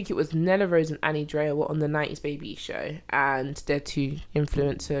podcast. I think it was Nella Rose and Annie Drea were on the 90s Baby show, and they're two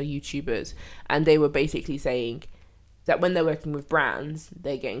influencer YouTubers, and they were basically saying that when they're working with brands,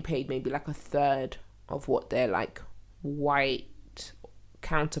 they're getting paid maybe like a third of what their like white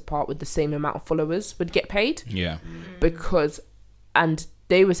counterpart with the same amount of followers would get paid. Yeah. Because, and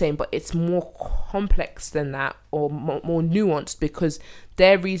they were saying, but it's more complex than that, or more nuanced, because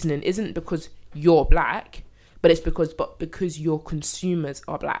their reasoning isn't because you're black, but it's because your consumers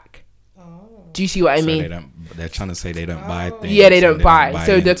are black. Do you see what I mean? They're trying to say they don't buy things. Yeah, they don't buy.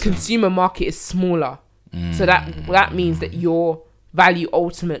 So the consumer market is smaller. So that means that your value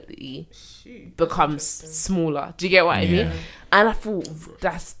ultimately becomes smaller. Do you get what I mean? And I thought,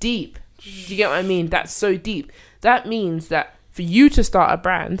 that's deep. Do you get what I mean? That's so deep. That means that for you to start a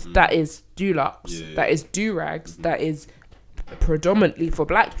brand that is Duluxe, that is do-rags, that is predominantly for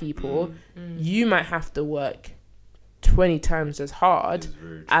black people, you might have to work 20 times as hard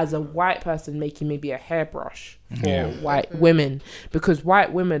as a white person making maybe a hairbrush for white women, because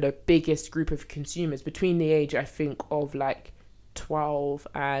white women are the biggest group of consumers between the age, I think, of like 12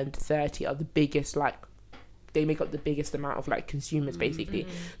 and 30 are the biggest, like they make up the biggest amount of like consumers basically.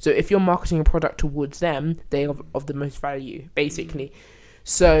 So if you're marketing a product towards them, they are of the most value basically.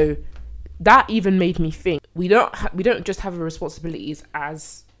 So that even made me think we don't just have responsibilities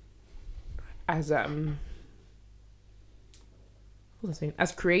as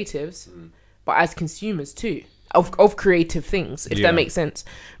creatives, but as consumers too of creative things, if that makes sense.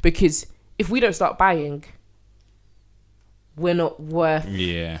 Because if we don't start buying, we're not worth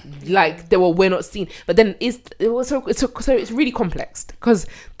we're not seen. But then it's really complex, because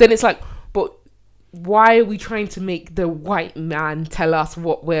then it's like, but why are we trying to make the white man tell us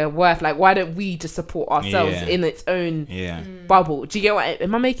what we're worth? Like, why don't we just support ourselves in its own bubble? Do you get what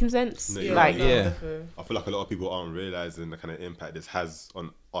am I making sense? I feel like a lot of people aren't realizing the kind of impact this has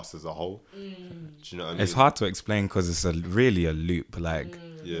on us as a whole. Do you know what I mean? It's hard to explain because it's really a loop. Like,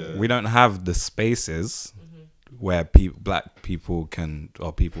 we don't have the spaces where black people can,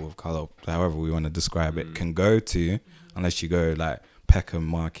 or people of color, however we want to describe it, can go to, unless you go like Peckham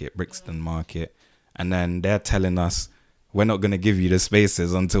Market, Brixton Market, and then they're telling us we're not going to give you the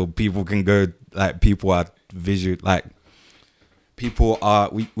spaces until people can go, like people are visual, like people are,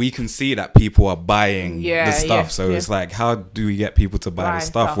 we can see that people are buying the stuff. So it's like, how do we get people to buy the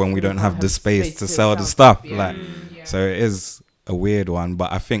stuff when we don't have the space to sell the stuff? So it is a weird one,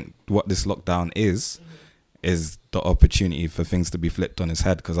 but I think what this lockdown is the opportunity for things to be flipped on its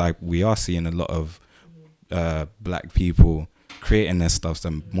head, because we are seeing a lot of black people creating their stuff, so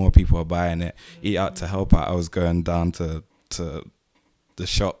more people are buying it. Eat Out to Help Out, I was going down to the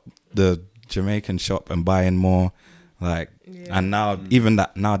shop, the Jamaican shop, and buying more, like, and now even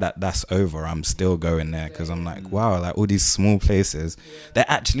that's over, I'm still going there, because I'm like, wow, like all these small places, they're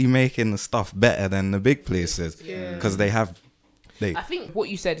actually making the stuff better than the big places, because I think what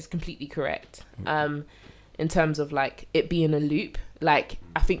you said is completely correct. In terms of like it being a loop, like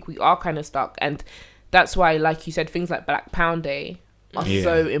I think we are kind of stuck, and that's why, like you said, things like Black Pound Day are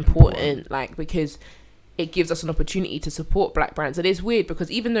so important, like, because it gives us an opportunity to support black brands. And it's weird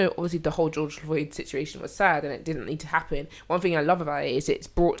because even though obviously the whole George Floyd situation was sad and it didn't need to happen, one thing I love about it is it's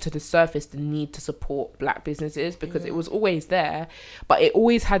brought to the surface the need to support black businesses, because it was always there, but it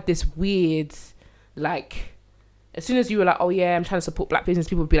always had this weird, like, as soon as you were like, oh yeah, I'm trying to support black business,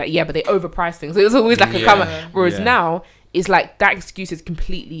 people would be like, yeah, but they overprice things. So it was always like a come. Whereas now it's like that excuse is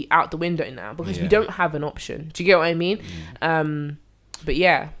completely out the window now, because we don't have an option. Do you get what I mean? But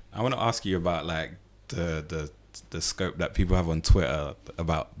yeah, I want to ask you about like the scope that people have on Twitter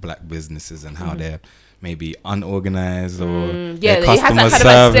about black businesses and how they're maybe unorganized or their customer service.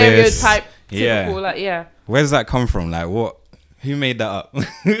 Kind of like stereotype, typical, Where does that come from? Like, what? Who made that up?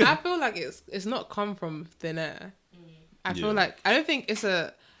 I feel like it's not come from thin air. I feel like, I don't think it's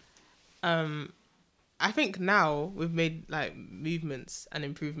a I think now we've made like movements and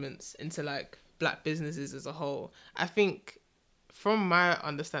improvements into like black businesses as a whole. I think from my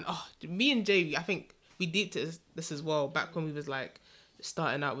understanding, me and Jay, I think we deeped this as well back when we was like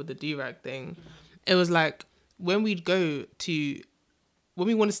starting out with the do-rag thing. It was like when we want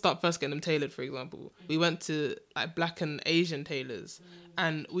to start first getting them tailored, for example, we went to like black and Asian tailors,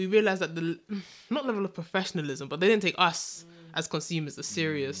 and we realized that the not level of professionalism, but they didn't take us as consumers as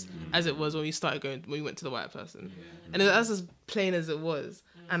serious as it was when we went to the white person. And that's as plain as it was.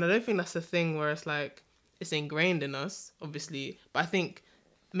 And I don't think that's the thing where it's like it's ingrained in us, obviously, but I think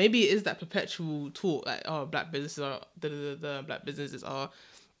maybe it is that perpetual talk, like, black businesses are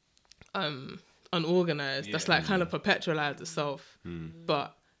unorganized. That's like kind of perpetualized itself.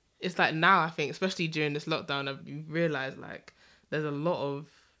 But it's like now I think, especially during this lockdown, I've realised like there's a lot of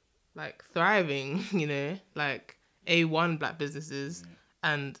like thriving, you know, like A1 black businesses,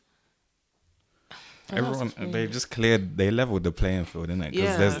 and everyone they leveled the playing field, innit?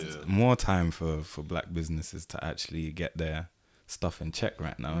 Because there's more time for black businesses to actually get their stuff in check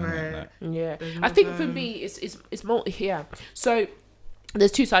right now, innit? Like, yeah, I think for me it's more so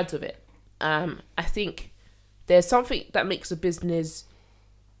there's two sides of it. I think there's something that makes a business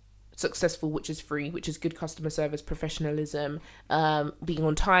successful, which is free, which is good customer service, professionalism, being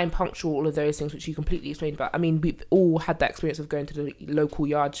on time, punctual, all of those things, which you completely explained about. I mean, we've all had that experience of going to the local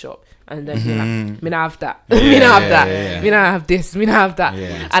yard shop and then being like, me not have that, me not have that, me not have this, me not have that,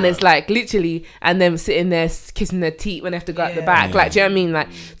 and it's like literally, and them sitting there kissing their teeth when they have to go at the back, like, do you know what I mean? Like,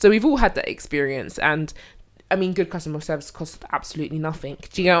 so we've all had that experience, and I mean, good customer service costs absolutely nothing.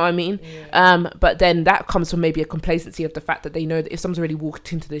 Do you know what I mean? Yeah. But then that comes from maybe a complacency of the fact that they know that if someone's already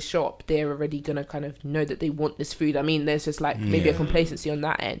walked into this shop, they're already going to kind of know that they want this food. I mean, there's just like maybe a complacency on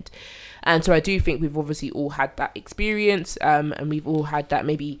that end. And so I do think we've obviously all had that experience. And we've all had that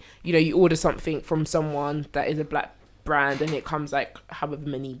maybe, you know, you order something from someone that is a black brand and it comes like however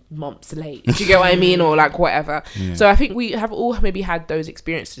many months late, do you get what I mean, or like whatever. So I think we have all maybe had those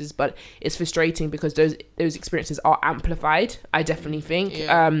experiences, but it's frustrating because those experiences are amplified, I definitely think,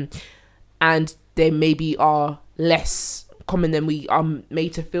 and they maybe are less common than we are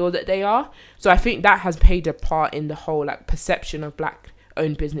made to feel that they are. So I think that has played a part in the whole like perception of black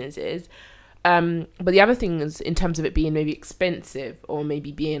owned businesses. But the other thing is in terms of it being maybe expensive or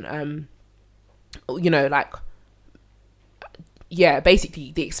maybe being you know, like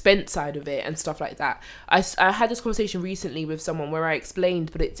basically the expense side of it and stuff like that. I had this conversation recently with someone where I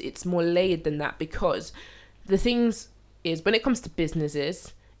explained, but it's more layered than that, because the things is when it comes to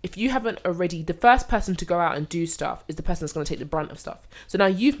businesses, if you haven't already, the first person to go out and do stuff is the person that's going to take the brunt of stuff. So now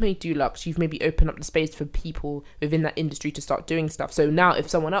you've made Duluxe, you've maybe opened up the space for people within that industry to start doing stuff. So now if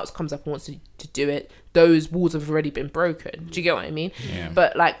someone else comes up and wants to do it, those walls have already been broken. Do you get what I mean? Yeah.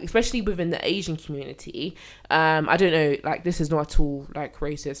 But like, especially within the Asian community, I don't know, like this is not at all like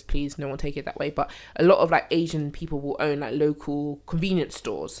racist, please no one take it that way, but a lot of like Asian people will own like local convenience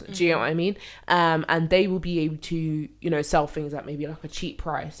stores. Do you get what I mean? And they will be able to, you know, sell things at maybe like a cheap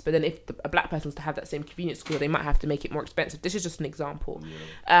price. But then if a black person was to have that same convenience store, they might have to make it more expensive. This is just an example.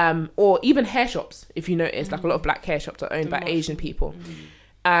 Or even hair shops, if you notice, like a lot of black hair shops are owned by Asian people.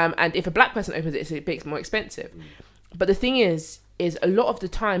 And if a black person opens it, it makes it more expensive. But the thing is a lot of the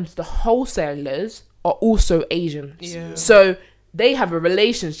times the wholesalers are also Asians. So they have a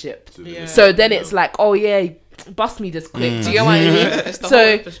relationship. So then it's like, oh yeah, bust me this quick. Do you get what I mean?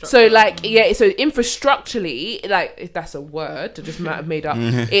 So like, so infrastructurally, like, if that's a word I just might have made up,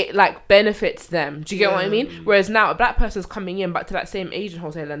 it like benefits them. Do you get what I mean? Whereas now a black person's coming in back to that same Asian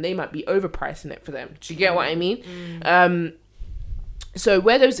wholesaler and they might be overpricing it for them. Do you get what I mean? So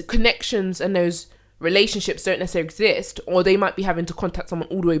where those connections and those relationships don't necessarily exist, or they might be having to contact someone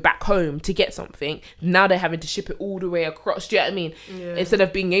all the way back home to get something, now they're having to ship it all the way across. Do you know what I mean? Instead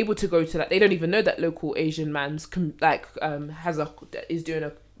of being able to go to that, they don't even know that local Asian man's is doing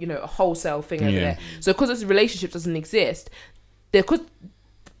a, you know, a wholesale thing over there. So because this relationship doesn't exist, there could,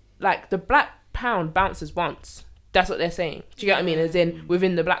 like, the black pound bounces once. That's what they're saying. Do you get what I mean? As in,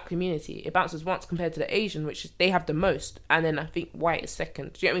 within the black community, it bounces once compared to the Asian, which is, they have the most. And then I think white is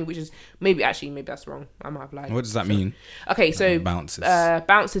second. Do you get what I mean? Which is, maybe that's wrong. I might have lied. What does that mean? Okay, so bounces.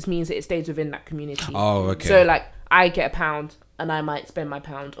 Bounces means that it stays within that community. Oh, okay. So like, I get £1 and I might spend my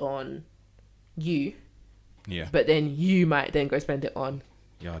 £1 on you. Yeah. But then you might then go spend it on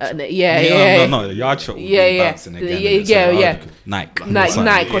yard shop. No, yard shop. Bouncing again.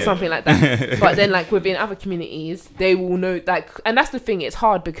 Nike or something like that. But then, like, within other communities, they will know, like, and that's the thing. It's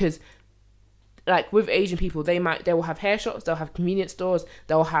hard because, like, with Asian people, they will have hair shops, they'll have convenience stores,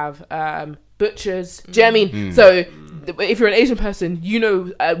 they'll have butchers. Do you know what I mean? So if you're an Asian person, you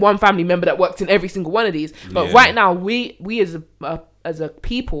know one family member that works in every single one of these. But right now, we as a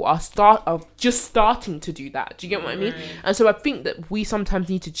people are just starting to do that. Do you get what I mean? And so I think that we sometimes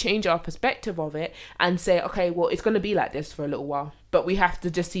need to change our perspective of it and say, okay, well, it's going to be like this for a little while, but we have to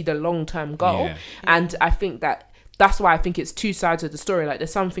just see the long-term goal. And I think that's why I think it's two sides of the story. Like,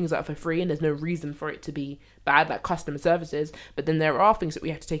 there's some things that are for free and there's no reason for it to be bad, like customer services, but then there are things that we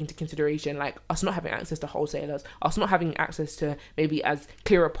have to take into consideration, like us not having access to wholesalers, us not having access to maybe as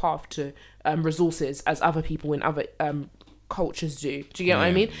clear a path to resources as other people in other cultures do. Do you get what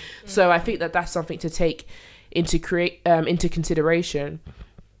I mean? So I think that that's something to take into consideration.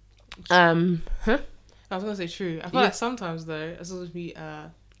 I was gonna say true. I feel like sometimes though, as long as we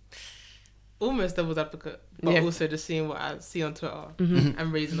almost devil's advocate, but also just seeing what I see on Twitter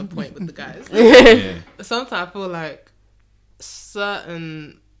and raising a point with the guys. Sometimes I feel like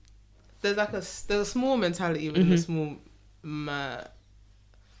there's a small mentality within a small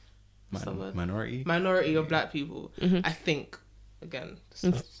minority of black people. I think, again,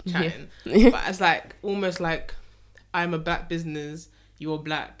 chatting, but it's like almost like I'm a black business, you're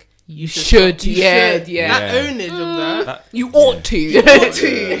black. You should. That ownage of that. You ought to. That's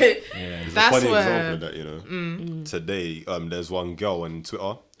a funny example of that, you know. Today, there's one girl on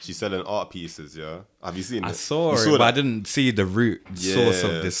Twitter. She's selling art pieces, yeah? Have you seen it? I saw it, but I didn't see the root source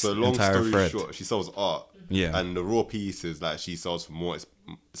of this entire thread. Short, she sells art. Yeah. And the raw pieces, like, she sells for more,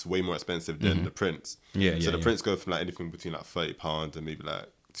 it's way more expensive than the prints. So the prints go from, like, anything between, like, £30 and maybe, like,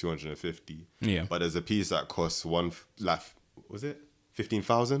 250. Yeah. But there's a piece that costs was it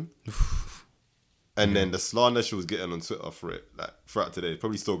 15,000? And then the slander she was getting on Twitter for it, like throughout today,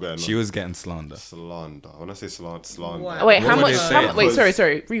 probably still going on. She was getting slander. When I say slander. Wow. Wait, how much? Wait,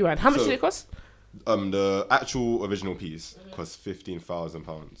 sorry. Rewind. How much did it cost? The actual original piece costs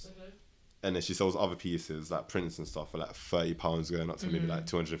 £15,000. And then she sells other pieces like prints and stuff for like £30 going up to maybe like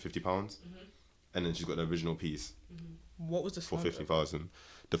 £250. And then she's got the original piece. What was the for 50,000?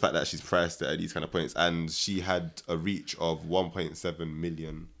 The fact that she's priced it at these kind of points, and she had a reach of 1.7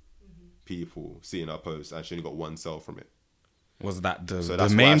 million people seeing her post, and she only got one sale from it. Was that the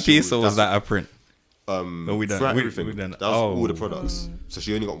main piece, or was that a print? Everything. That was all the products. So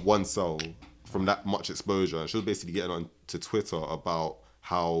she only got one sale from that much exposure, and she was basically getting on to Twitter about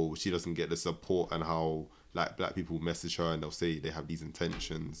how she doesn't get the support and how like black people message her and they'll say they have these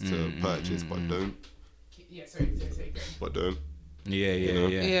intentions to purchase but don't. But don't.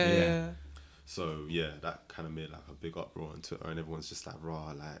 Yeah. So that kind of made like a big uproar on Twitter, and everyone's just like,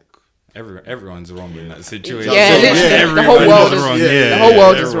 raw, like everyone's wrong in that situation. The whole world is wrong. The whole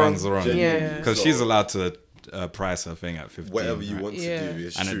world is wrong. Because she's allowed to price her thing at 15. Whatever you want to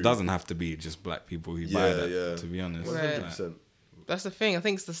do, and true. It doesn't have to be just black people who buy that. To be honest, 100%. That's the thing. I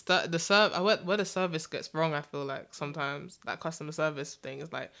think it's where the service gets wrong. I feel like sometimes that customer service thing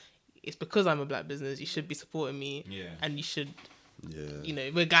is like, it's because I'm a black business, you should be supporting me, and you should. You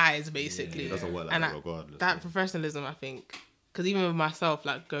know, we're guys basically. It doesn't work like and that regardless. That professionalism, I think, because even with myself,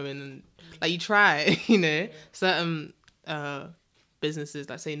 like going and like you try, you know, certain businesses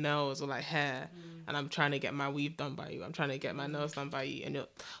like say nails or like hair, and I'm trying to get my weave done by you, I'm trying to get my nails done by you, and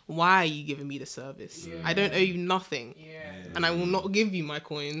why are you giving me the service? I don't owe you nothing, and I will not give you my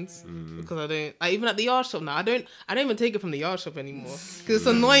coins because I don't. Like even at the yard shop now, I don't even take it from the yard shop anymore because it's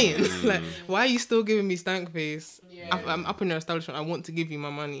annoying. Like, why are you still giving me stank face? I'm up in your establishment. I want to give you my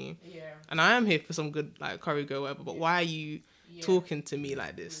money, and I am here for some good like curry go whatever. But why are you talking to me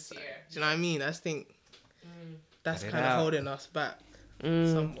like this? Like, do you know what I mean? I think that's kind of holding us back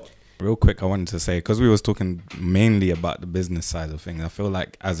somewhat. Real quick, I wanted to say, because we was talking mainly about the business side of things, I feel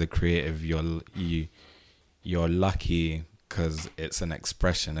like as a creative, you're lucky because it's an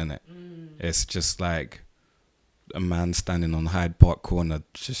expression, innit? It's just like a man standing on Hyde Park corner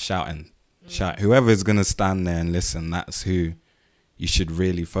just shouting. Whoever's going to stand there and listen, that's who you should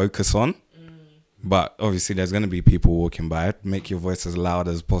really focus on. But obviously there's going to be people walking by. Make your voice as loud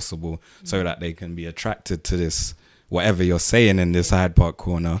as possible so that they can be attracted to this, whatever you're saying in this Hyde Park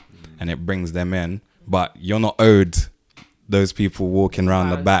corner, and it brings them in. But you're not owed those people walking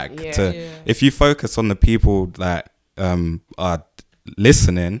around the back. If you focus on the people that are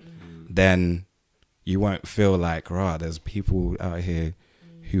listening, then you won't feel like, there's people out here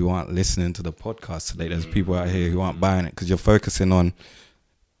who aren't listening to the podcast today. There's people out here who aren't buying it, because you're focusing on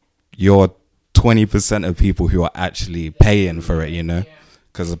your 20% of people who are actually paying for it, you know?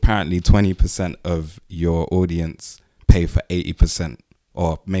 Because apparently 20% of your audience pay for 80%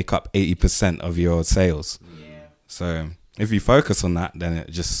 or make up 80% of your sales. So if you focus on that, then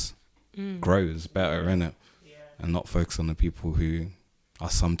it just grows better, innit? And not focus on the people who are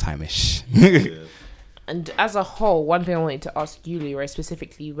sometime-ish. And as a whole, one thing I wanted to ask you, Leroy,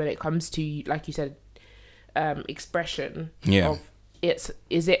 specifically when it comes to, like you said, expression of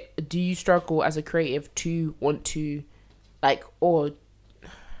do you struggle as a creative to want to, like, or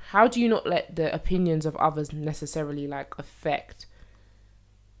how do you not let the opinions of others necessarily like affect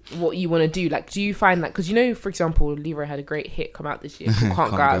what you want to do? Like, do you find that, because you know, for example, Leroy had a great hit come out this year,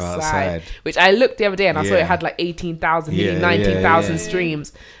 Can't Go Outside, which I looked the other day and I saw it had like 18,000, nearly 19,000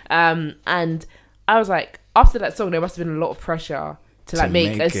 streams, and I was like, after that song there must have been a lot of pressure to like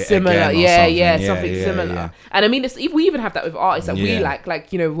make a similar something similar. And I mean, we even have that with artists that we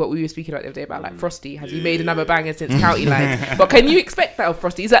like, you know, what we were speaking about the other day about like Frosty, has he made another banger since County Lines? But can you expect that of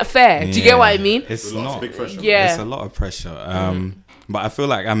Frosty? Is that fair? Do you get what I mean? It's not big pressure. it's a lot of pressure. But I feel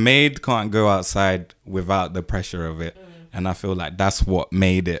like a maid can't go outside without the pressure of it. And I feel like that's what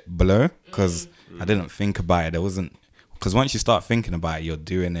made it blow, because I didn't think about it. There wasn't, because once you start thinking about it, you're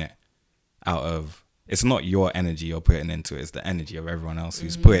doing it out of, it's not your energy you're putting into it, it's the energy of everyone else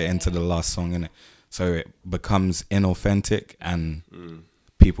who's put it into the last song, innit? So it becomes inauthentic, and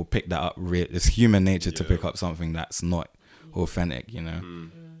people pick that up. It's human nature to pick up something that's not authentic, you know?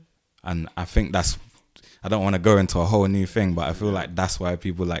 And I think that's, I don't want to go into a whole new thing, but I feel like that's why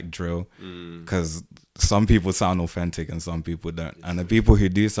people like drill, because some people sound authentic and some people don't. And the people who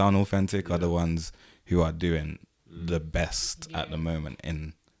do sound authentic are the ones who are doing the best at the moment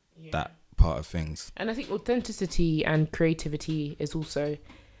in that part of things. And I think authenticity and creativity is also,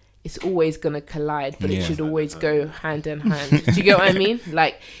 it's always going to collide, but it should always go hand in hand. Do you get what I mean?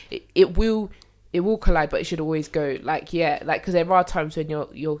 Like it will collide, but it should always go because there are times when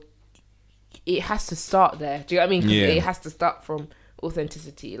you're it has to start there. Do you know what I mean? 'Cause it has to start from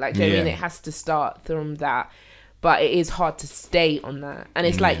authenticity. Like, do you know what I mean? It has to start from that. But it is hard to stay on that. And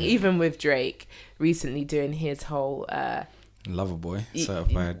it's like, even with Drake recently doing his whole... Loverboy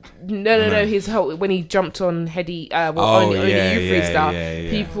certified. No. His whole... When he jumped on Only You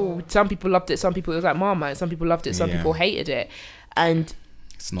freestyle. Some people loved it. Some people... It was like Marmite. Some people loved it. Some people hated it. And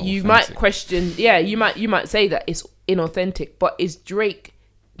you might question... Yeah, you might say that it's inauthentic. But is Drake...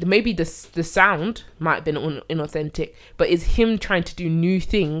 Maybe the sound might have been inauthentic, but is him trying to do new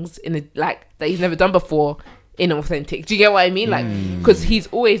things that he's never done before inauthentic? Do you get what I mean? Like, because he's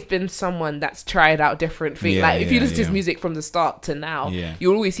always been someone that's tried out different things. If you listen to his music from the start to now,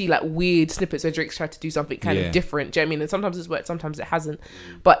 you'll always see like weird snippets where Drake's tried to do something kind of different. Do you know what I mean? And sometimes it's worked, sometimes it hasn't.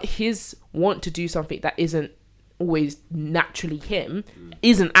 But his want to do something that isn't always naturally him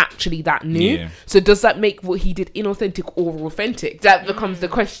isn't actually that new. So does that make what he did inauthentic or authentic? That becomes the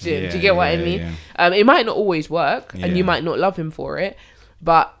question. Do you get what I mean? It might not always work, and you might not love him for it,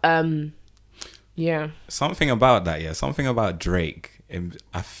 but something about that, something about Drake,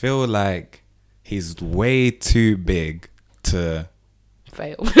 I feel like he's way too big to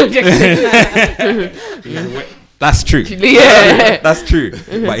fail. That's true. That's true.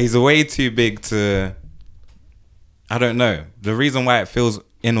 But he's way too big to, I don't know. The reason why it feels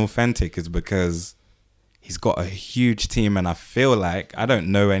inauthentic is because he's got a huge team, and I feel like, I don't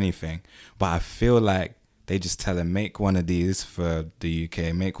know anything, but I feel like they just tell him, make one of these for the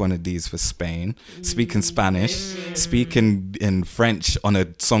UK, make one of these for Spain, speak in Spanish, speak in French on a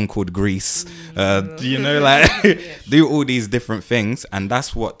song called Grease, do all these different things, and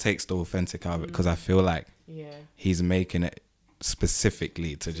that's what takes the authentic out of it, because I feel like he's making it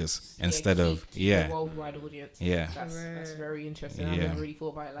specifically to just instead of a worldwide audience. That's very interesting. I never really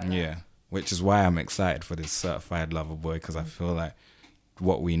thought about it like that. Which is why I'm excited for this certified lover boy, because I feel like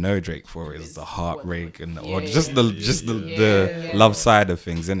what we know Drake for is the heartbreak and the love side of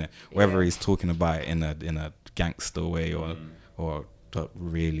things, innit? Whether he's talking about it in a gangster way or a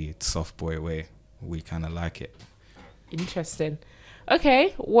really soft boy way, we kind of like it. Interesting.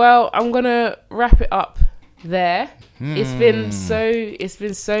 Okay, well, I'm gonna wrap it up there. It's been so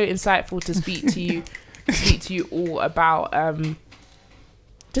insightful to speak to you all about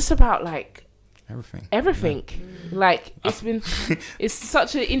just about like everything. Like it's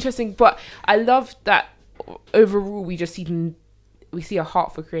such an interesting, but I love that overall we see a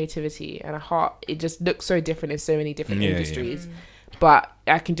heart for creativity and a heart. It just looks so different in so many different industries, but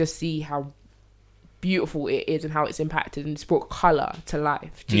I can just see how beautiful it is and how it's impacted and it's brought color to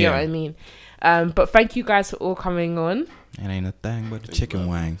life. Do you know what I mean? But thank you guys for all coming on. It ain't a thing but the chicken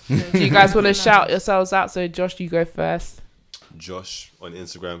wing. Do you guys want to shout yourselves out? So Josh, you go first. Josh on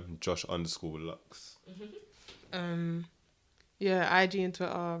Instagram, Josh_Lux. IG and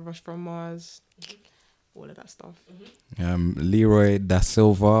Twitter, Rush from Mars, all of that stuff. Leroy Da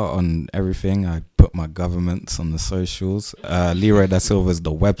Silva on everything. I put my governments on the socials. Leroy Da Silva is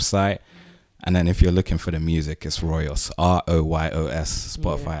the website. And then if you're looking for the music, it's Royos, ROYOS,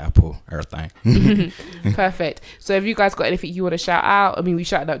 Spotify, Apple, everything. Perfect. So if you guys got anything you want to shout out, I mean, we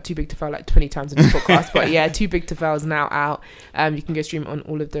shouted out Too Big to Fail like 20 times in the podcast, but yeah, Too Big to Fail is now out. You can go stream it on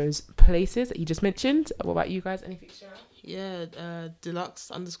all of those places that you just mentioned. What about you guys? Anything to shout out? Yeah,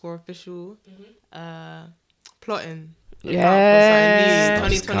 Deluxe_official. Plotting. Yeah,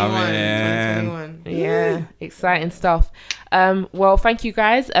 2021. Yeah, exciting stuff. Well, thank you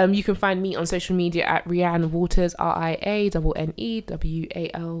guys. You can find me on social media at Rianne Waters,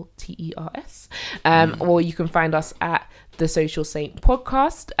 RIANNEWALTERS. Or you can find us at the Social Saint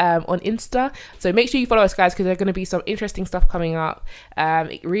Podcast on Insta. So make sure you follow us, guys, because there's going to be some interesting stuff coming up.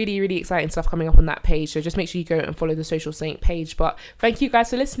 Really, really exciting stuff coming up on that page. So just make sure you go and follow the Social Saint page. But thank you guys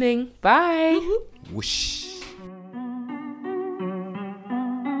for listening. Bye. Whoosh.